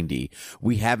Earth 90.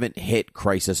 We haven't hit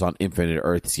Crisis on Infinite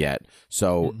Earths yet.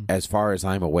 So as far as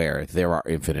I'm aware, there are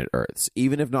infinite Earths.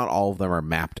 Even if not all of them are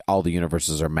mapped, all the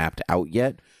universes are mapped out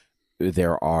yet,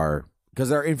 there are, because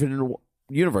there are infinite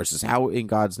universes. How in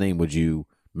God's name would you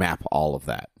map all of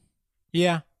that?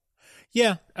 Yeah.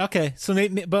 Okay. So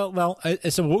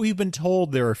so what we've been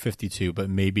told, there are 52,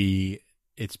 but maybe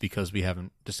it's because we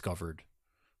haven't discovered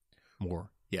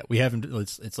more. Yeah, we haven't.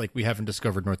 It's like we haven't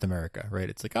discovered North America, right?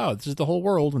 It's like, oh, this is the whole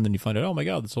world, and then you find out, oh my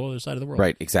God, this whole other side of the world.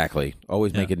 Right, exactly.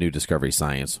 Always make a new discovery.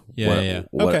 Science. Yeah.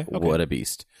 Okay. What a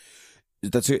beast.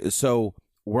 So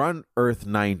we're on Earth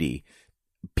 90.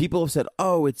 People have said,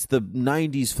 oh, it's the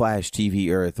 90s Flash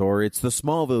TV Earth, or it's the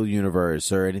Smallville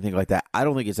universe, or anything like that. I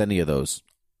don't think it's any of those.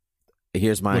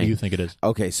 Here's mine. What do you think it is?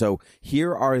 Okay, so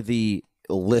here are the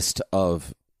list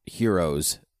of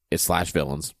heroes /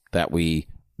 villains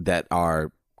that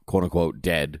are quote unquote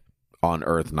dead on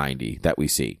Earth 90 that we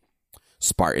see.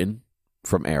 Spartan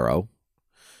from Arrow,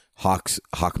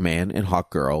 Hawkman and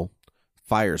Hawkgirl,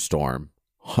 Firestorm,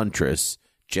 Huntress,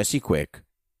 Jesse Quick,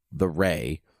 The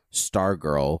Ray,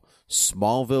 Stargirl,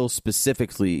 Smallville,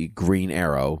 specifically Green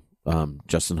Arrow,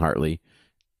 Justin Hartley,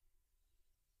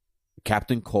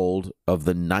 Captain Cold of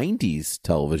the 90s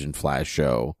television Flash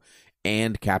show,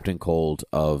 and Captain Cold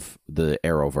of the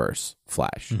Arrowverse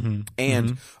Flash.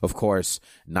 And, of course,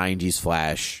 90s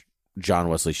Flash, John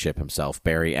Wesley Shipp himself,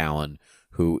 Barry Allen,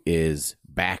 who is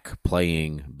back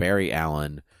playing Barry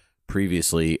Allen,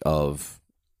 previous of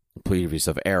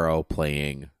Arrow,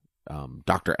 playing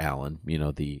Dr. Allen,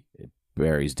 the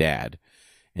Barry's dad.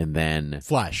 And then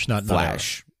Flash, not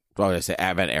Flash. Oh, I say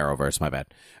I meant Arrowverse, my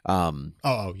bad.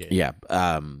 Yeah.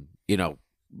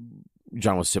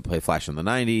 John was to play Flash in the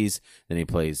 90s, then he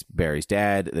plays Barry's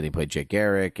dad, then he played Jake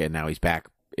Garrick, and now he's back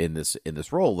in this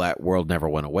role. That world never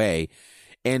went away.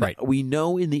 And we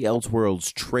know in the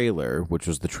Elseworlds trailer, which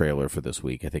was the trailer for this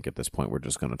week, I think at this point we're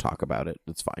just going to talk about it.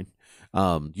 It's fine.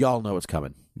 Y'all know it's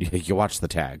coming. You watch the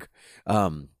tag.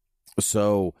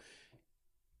 So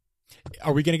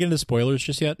are we going to get into spoilers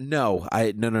just yet? No,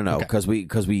 because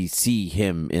we see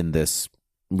him in this.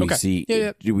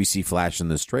 We see Flash in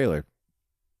this trailer.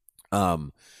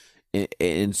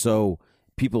 And so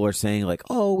people are saying like,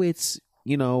 it's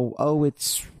you know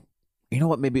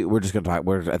what, maybe we're just going to talk.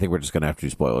 I think we're just going to have to do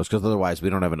spoilers because otherwise we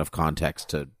don't have enough context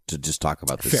to just talk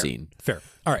about the scene. Fair.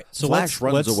 All right. So Flash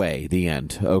runs away. The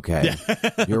end. Okay.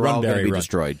 You're all going to be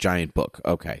destroyed. Giant book.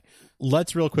 Okay.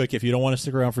 Let's real quick, if you don't want to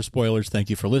stick around for spoilers,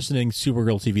 thank you for listening.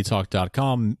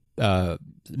 SupergirlTVTalk.com,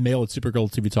 mail at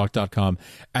SupergirlTVTalk.com,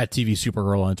 at TV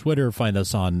Supergirl on Twitter. Find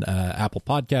us on Apple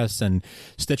Podcasts and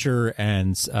Stitcher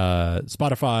and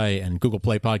Spotify and Google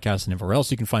Play Podcasts and everywhere else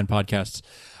you can find podcasts.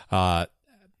 Supergirl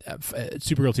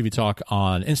TV Talk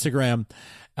on Instagram.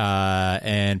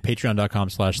 and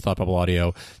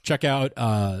patreon.com/thoughtbubbleaudio. Check out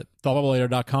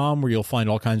thoughtbubbleaudio.com, where you'll find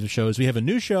all kinds of shows. We have a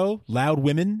new show. Loud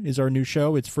Women is our new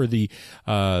show. It's for the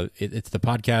it's the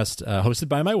podcast hosted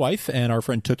by my wife and our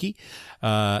friend Tookie,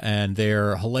 and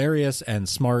they're hilarious and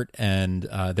smart, and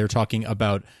they're talking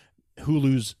about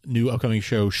Hulu's new upcoming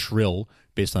show Shrill,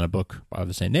 based on a book of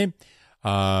the same name.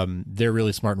 They're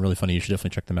really smart and really funny. You should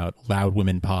definitely check them out.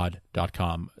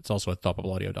 loudwomenpod.com. It's also at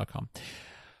thoughtbubbleaudio.com.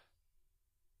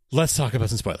 Let's talk about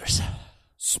some spoilers.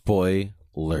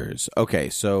 Spoilers. Okay,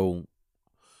 so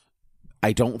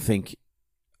I don't think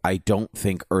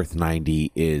Earth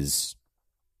 90 is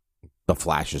the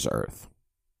Flash's Earth.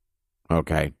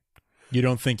 Okay. You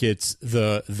don't think it's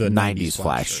the 90s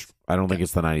Flash Earth? I don't think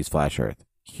it's the 90s Flash Earth.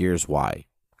 Here's why.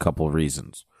 Couple of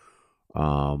reasons.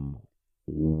 One,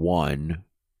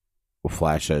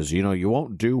 Flash says, you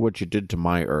won't do what you did to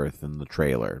my Earth in the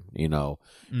trailer. I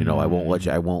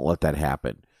won't let that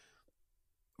happen.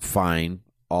 Fine.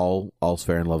 All's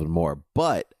fair in love and more.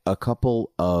 But a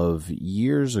couple of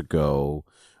years ago,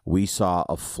 we saw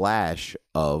a flash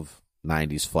of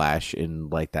 90s Flash in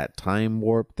like that time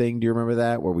warp thing. Do you remember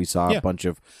that? Where we saw a bunch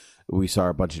of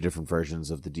different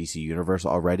versions of the DC universe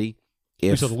already.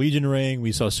 We saw the Legion ring.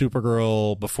 We saw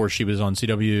Supergirl before she was on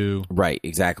CW. Right,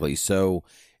 exactly. So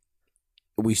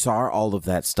we saw all of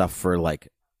that stuff for like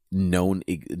known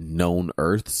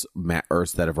Earths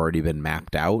that have already been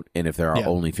mapped out. And if there are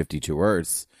only 52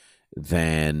 Earths,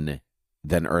 then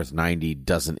Earth 90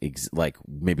 doesn't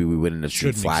maybe we wouldn't have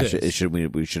seen flashes.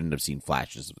 We shouldn't have seen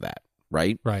flashes of that.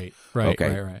 Right. Right.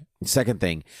 Right. Second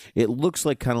thing, it looks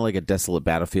like kind of like a desolate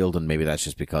battlefield, and maybe that's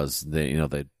just because they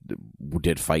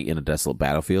did fight in a desolate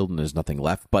battlefield and there's nothing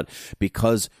left. But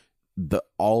because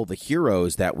all the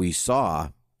heroes that we saw,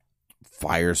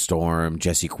 Firestorm,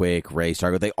 Jesse Quick, Ray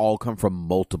Stargo, they all come from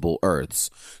multiple Earths.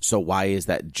 So why is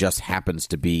that just happens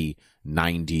to be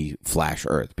 90 Flash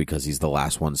Earth because he's the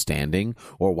last one standing?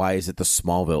 Or why is it the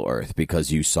Smallville Earth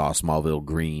because you saw Smallville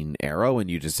Green Arrow and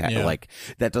you just had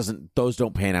those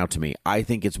don't pan out to me. I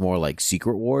think it's more like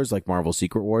Secret Wars, like Marvel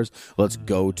Secret Wars. Let's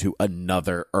go to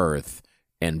another Earth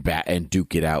and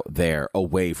duke it out there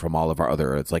away from all of our other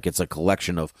Earths. Like it's a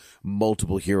collection of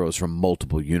multiple heroes from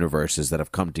multiple universes that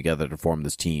have come together to form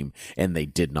this team, and they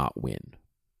did not win.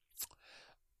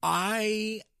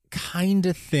 I kind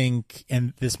of think,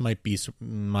 and this might be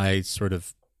my sort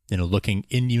of, looking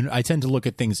in, I tend to look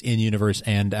at things in universe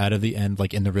and out of the end,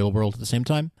 like in the real world at the same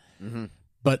time. Mm-hmm.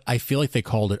 But I feel like they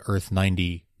called it Earth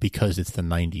 90 because it's the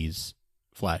 90s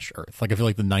Flash Earth. Like I feel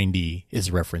like the 90 is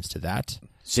a reference to that.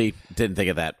 See, didn't think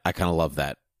of that. I kind of love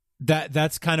that.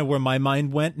 That's kind of where my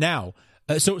mind went now.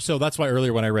 So that's why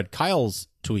earlier when I read Kyle's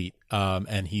tweet,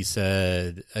 and he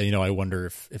said, I wonder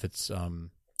if it's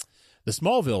the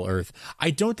Smallville Earth. I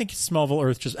don't think it's Smallville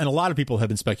Earth. And a lot of people have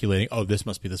been speculating, oh, this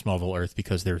must be the Smallville Earth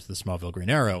because there's the Smallville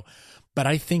Green Arrow. But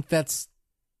I think that's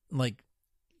like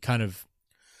kind of,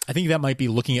 I think that might be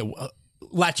looking at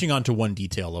latching onto one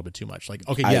detail a little bit too much. Like,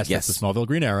 okay, yes, that's the Smallville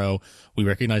Green Arrow. We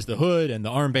recognize the hood and the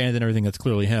armband and everything. That's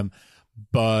clearly him.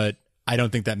 But I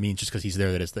don't think that means just because he's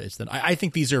there that it's the. I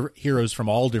think these are heroes from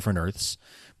all different Earths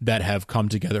that have come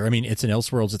together. I mean, it's an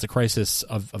Elseworlds. It's a crisis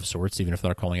of sorts, even if they're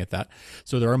not calling it that.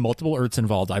 So there are multiple Earths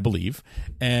involved, I believe.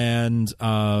 And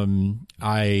I mean,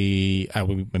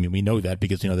 we know that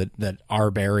because, that our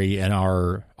Barry and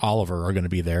our Oliver are going to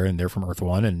be there, and they're from Earth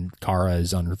 1, and Kara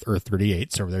is on Earth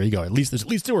 38. So there you go. There's at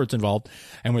least 2 Earths involved.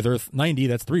 And with Earth 90,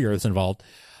 that's 3 Earths involved.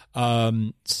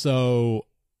 So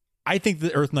I think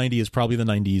that Earth 90 is probably the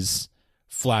 90s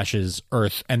Flash's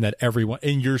Earth, and that everyone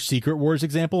in your Secret Wars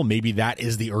example, maybe that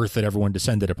is the Earth that everyone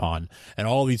descended upon, and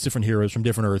all these different heroes from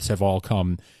different Earths have all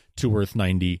come to Earth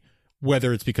 90,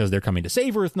 whether it's because they're coming to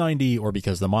save Earth 90 or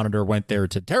because the Monitor went there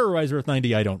to terrorize Earth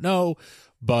 90. I don't know,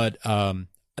 but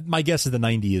my guess is the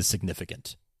 90 is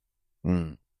significant.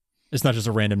 It's not just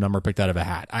a random number picked out of a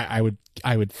hat. I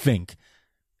would think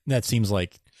that seems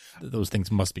like those things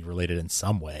must be related in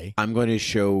some way. I'm going to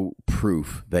show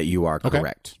proof that you are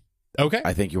correct. Okay.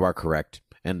 I think you are correct.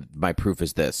 And my proof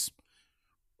is this.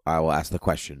 I will ask the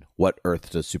question. What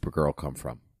Earth does Supergirl come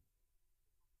from?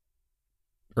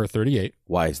 Earth 38.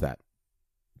 Why is that?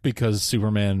 Because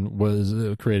Superman was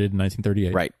created in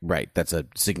 1938. Right. It's a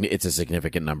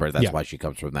significant number. That's why she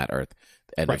comes from that Earth.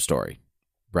 End of story.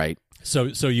 Right? So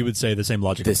you would say the same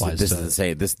logic applies.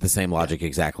 The same logic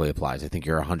exactly applies. I think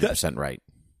you're 100% right.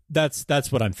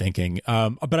 That's what I'm thinking.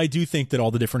 But I do think that all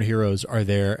the different heroes are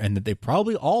there, and that they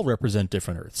probably all represent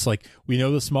different Earths. Like, we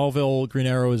know the Smallville Green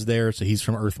Arrow is there, so he's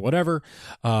from Earth whatever.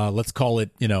 Let's call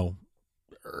it,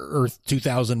 Earth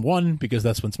 2001 because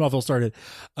that's when Smallville started.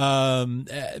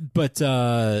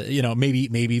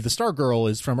 Maybe the Stargirl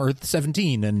is from Earth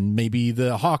 17, and maybe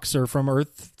the Hawks are from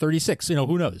Earth 36.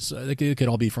 Who knows? It could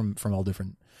all be from all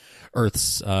different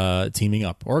Earths teaming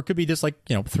up, or it could be just like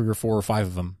 3 or 4 or 5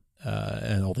 of them,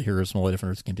 and all the heroes from all the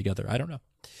different Earths came together. I don't know,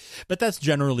 but that's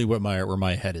generally where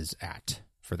my head is at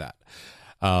for that.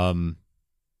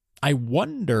 I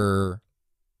wonder,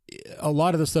 a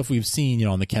lot of the stuff we've seen,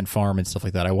 on the Kent farm and stuff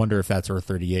like that, I wonder if that's Earth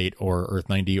 38 or Earth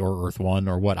 90 or Earth 1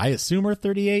 or what. I assume Earth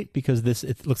 38 because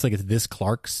it looks like it's this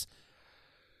Clark's.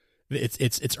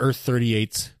 It's Earth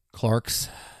 38's Clark's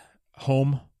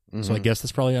home. Mm-hmm. So I guess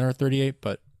that's probably on Earth 38,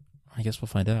 but I guess we'll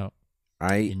find out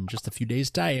in just a few days'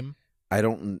 time.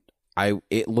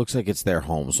 It looks like it's their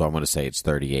home, so I'm going to say it's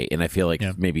 38. And I feel like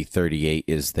maybe 38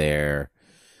 is their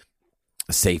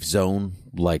safe zone,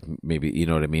 like maybe, you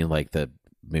know what I mean, like the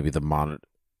monitor.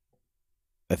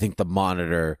 I think the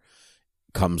monitor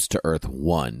comes to Earth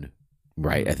 1,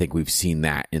 right? I think we've seen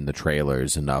that in the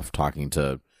trailers enough, talking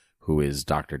to who is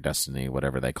Dr. Destiny,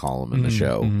 whatever they call him in the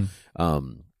show.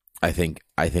 Mm-hmm. I think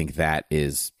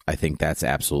that's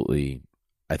absolutely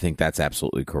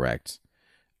correct.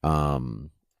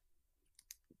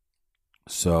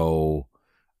 So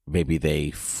maybe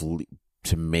they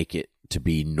to make it to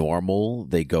be normal,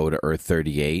 they go to Earth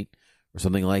 38 or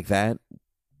something like that.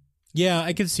 Yeah,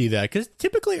 I can see that, because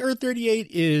typically Earth 38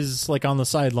 is like on the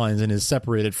sidelines and is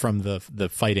separated from the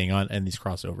fighting and these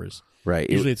crossovers. Right.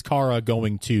 Usually it's Kara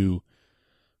going to,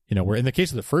 where in the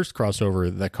case of the first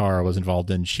crossover that Kara was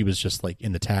involved in, she was just like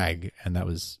in the tag, and that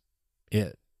was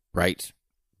it. Right.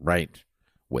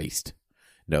 Waste.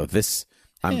 No,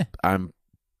 I'm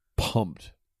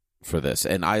pumped for this,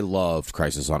 and I loved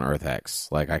Crisis on Earth X.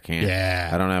 Like, I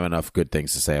don't have enough good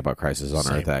things to say about Crisis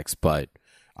on Earth X, but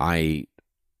I'm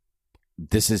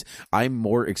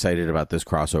more excited about this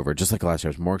crossover, just like last year.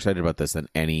 I was more excited about this than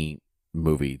any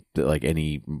movie, like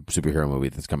any superhero movie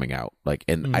that's coming out. Like,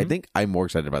 and I think I'm more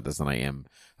excited about this than I am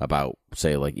about,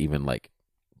 say, like even like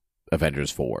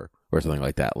Avengers 4 or something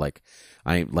like that. Like,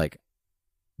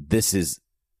 this is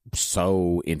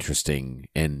so interesting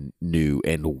and new,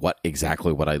 and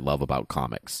exactly what I love about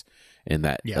comics, and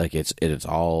that like it's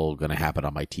all going to happen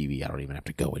on my TV. I don't even have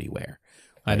to go anywhere.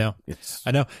 I know.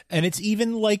 And it's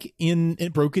even like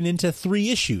broken into 3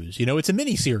 issues. It's a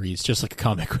mini series, just like a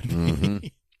comic would be. Mm-hmm.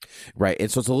 Right. And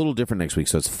so it's a little different next week.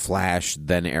 So it's Flash,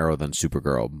 then Arrow, then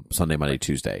Supergirl, Sunday, Monday,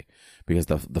 Tuesday, because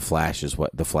the Flash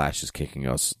is kicking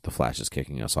us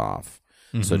off.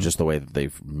 Mm-hmm. So just the way that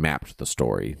they've mapped the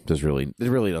story, it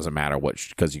really doesn't matter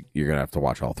because you're going to have to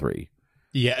watch all 3.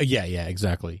 Yeah,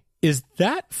 exactly. Is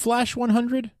that Flash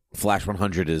 100? Flash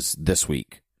 100 is this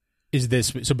week. Is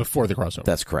this so before the crossover?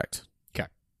 That's correct. Okay.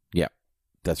 Yeah,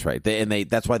 that's right.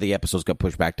 That's why the episodes got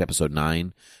pushed back to episode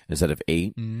 9 instead of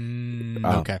 8.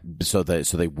 Okay. So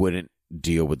they wouldn't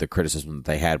deal with the criticism that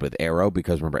they had with Arrow,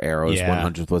 because remember Arrow's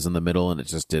 100th was in the middle and it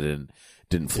just didn't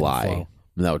fly.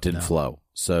 No, it didn't flow.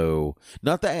 So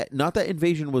not that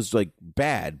Invasion was like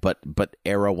bad, but the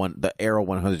Arrow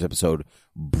 100th episode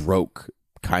broke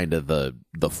kind of the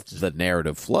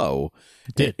narrative flow.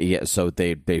 It did. Yeah, so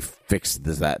they fixed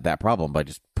that problem by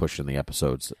just pushing the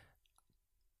episodes.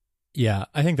 Yeah,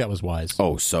 I think that was wise.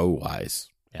 Oh, so wise.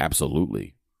 Yeah.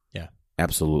 Absolutely. Yeah.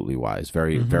 Absolutely wise.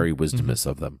 Very very wisdomous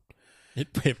of them.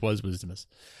 It was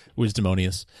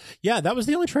wisdomonious. Yeah, that was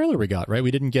the only trailer we got, right?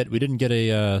 We didn't get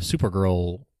a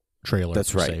Supergirl trailer.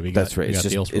 That's right. That's right. It's the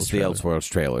Elseworlds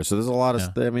trailer. So there's a lot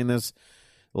of there's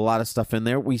a lot of stuff in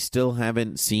there. We still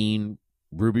haven't seen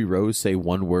Ruby Rose say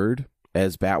one word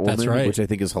as Batwoman, That's right. which I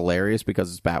think is hilarious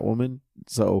because it's Batwoman.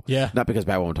 So not because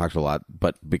Batwoman talks a lot,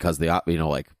 but because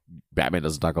like Batman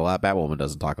doesn't talk a lot, Batwoman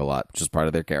doesn't talk a lot, which is part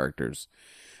of their characters.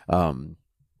 I'm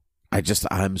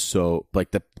so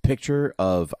like the picture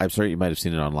of, I'm sorry, you might have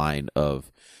seen it online,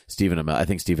 of Stephen Amell. I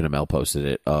think Stephen Amell posted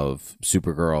it, of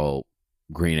Supergirl,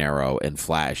 Green Arrow, and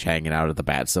Flash hanging out at the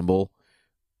bat symbol.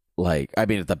 Like, I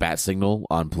mean, at the bat signal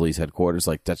on police headquarters.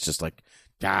 Like, that's just like,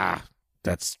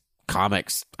 that's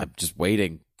comics. I'm just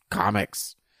waiting.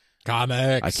 Comics.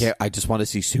 I just want to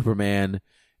see Superman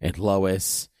and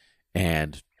Lois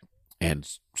and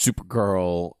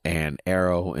Supergirl and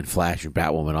Arrow and Flash and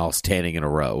Batwoman all standing in a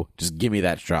row. Just give me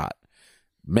that shot.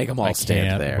 Make them all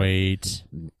stand there. Wait.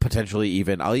 Potentially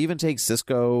I'll even take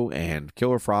Cisco and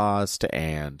Killer Frost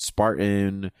and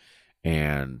Spartan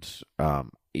and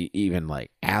even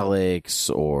like Alex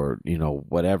or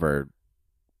whatever.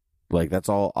 Like, that's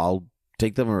all. I'll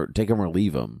take them or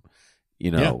leave them.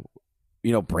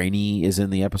 Brainy is in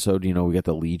the episode. We got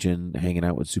the Legion hanging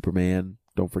out with Superman.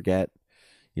 Don't forget.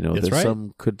 That's there's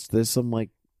right. there's some like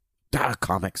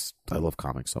Comics. I love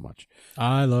comics so much.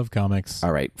 I love comics.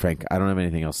 All right, Frank, I don't have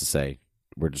anything else to say.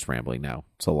 We're just rambling now.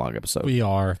 It's a long episode. We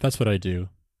are. That's what I do.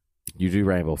 You do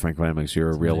ramble, Frank Ramblings.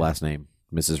 Your That's real right. last name.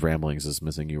 Mrs. Ramblings is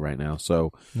missing you right now.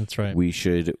 So That's right. we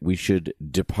should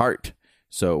depart.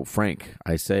 So, Frank,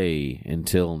 I say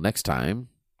until next time.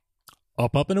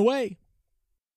 Up and away.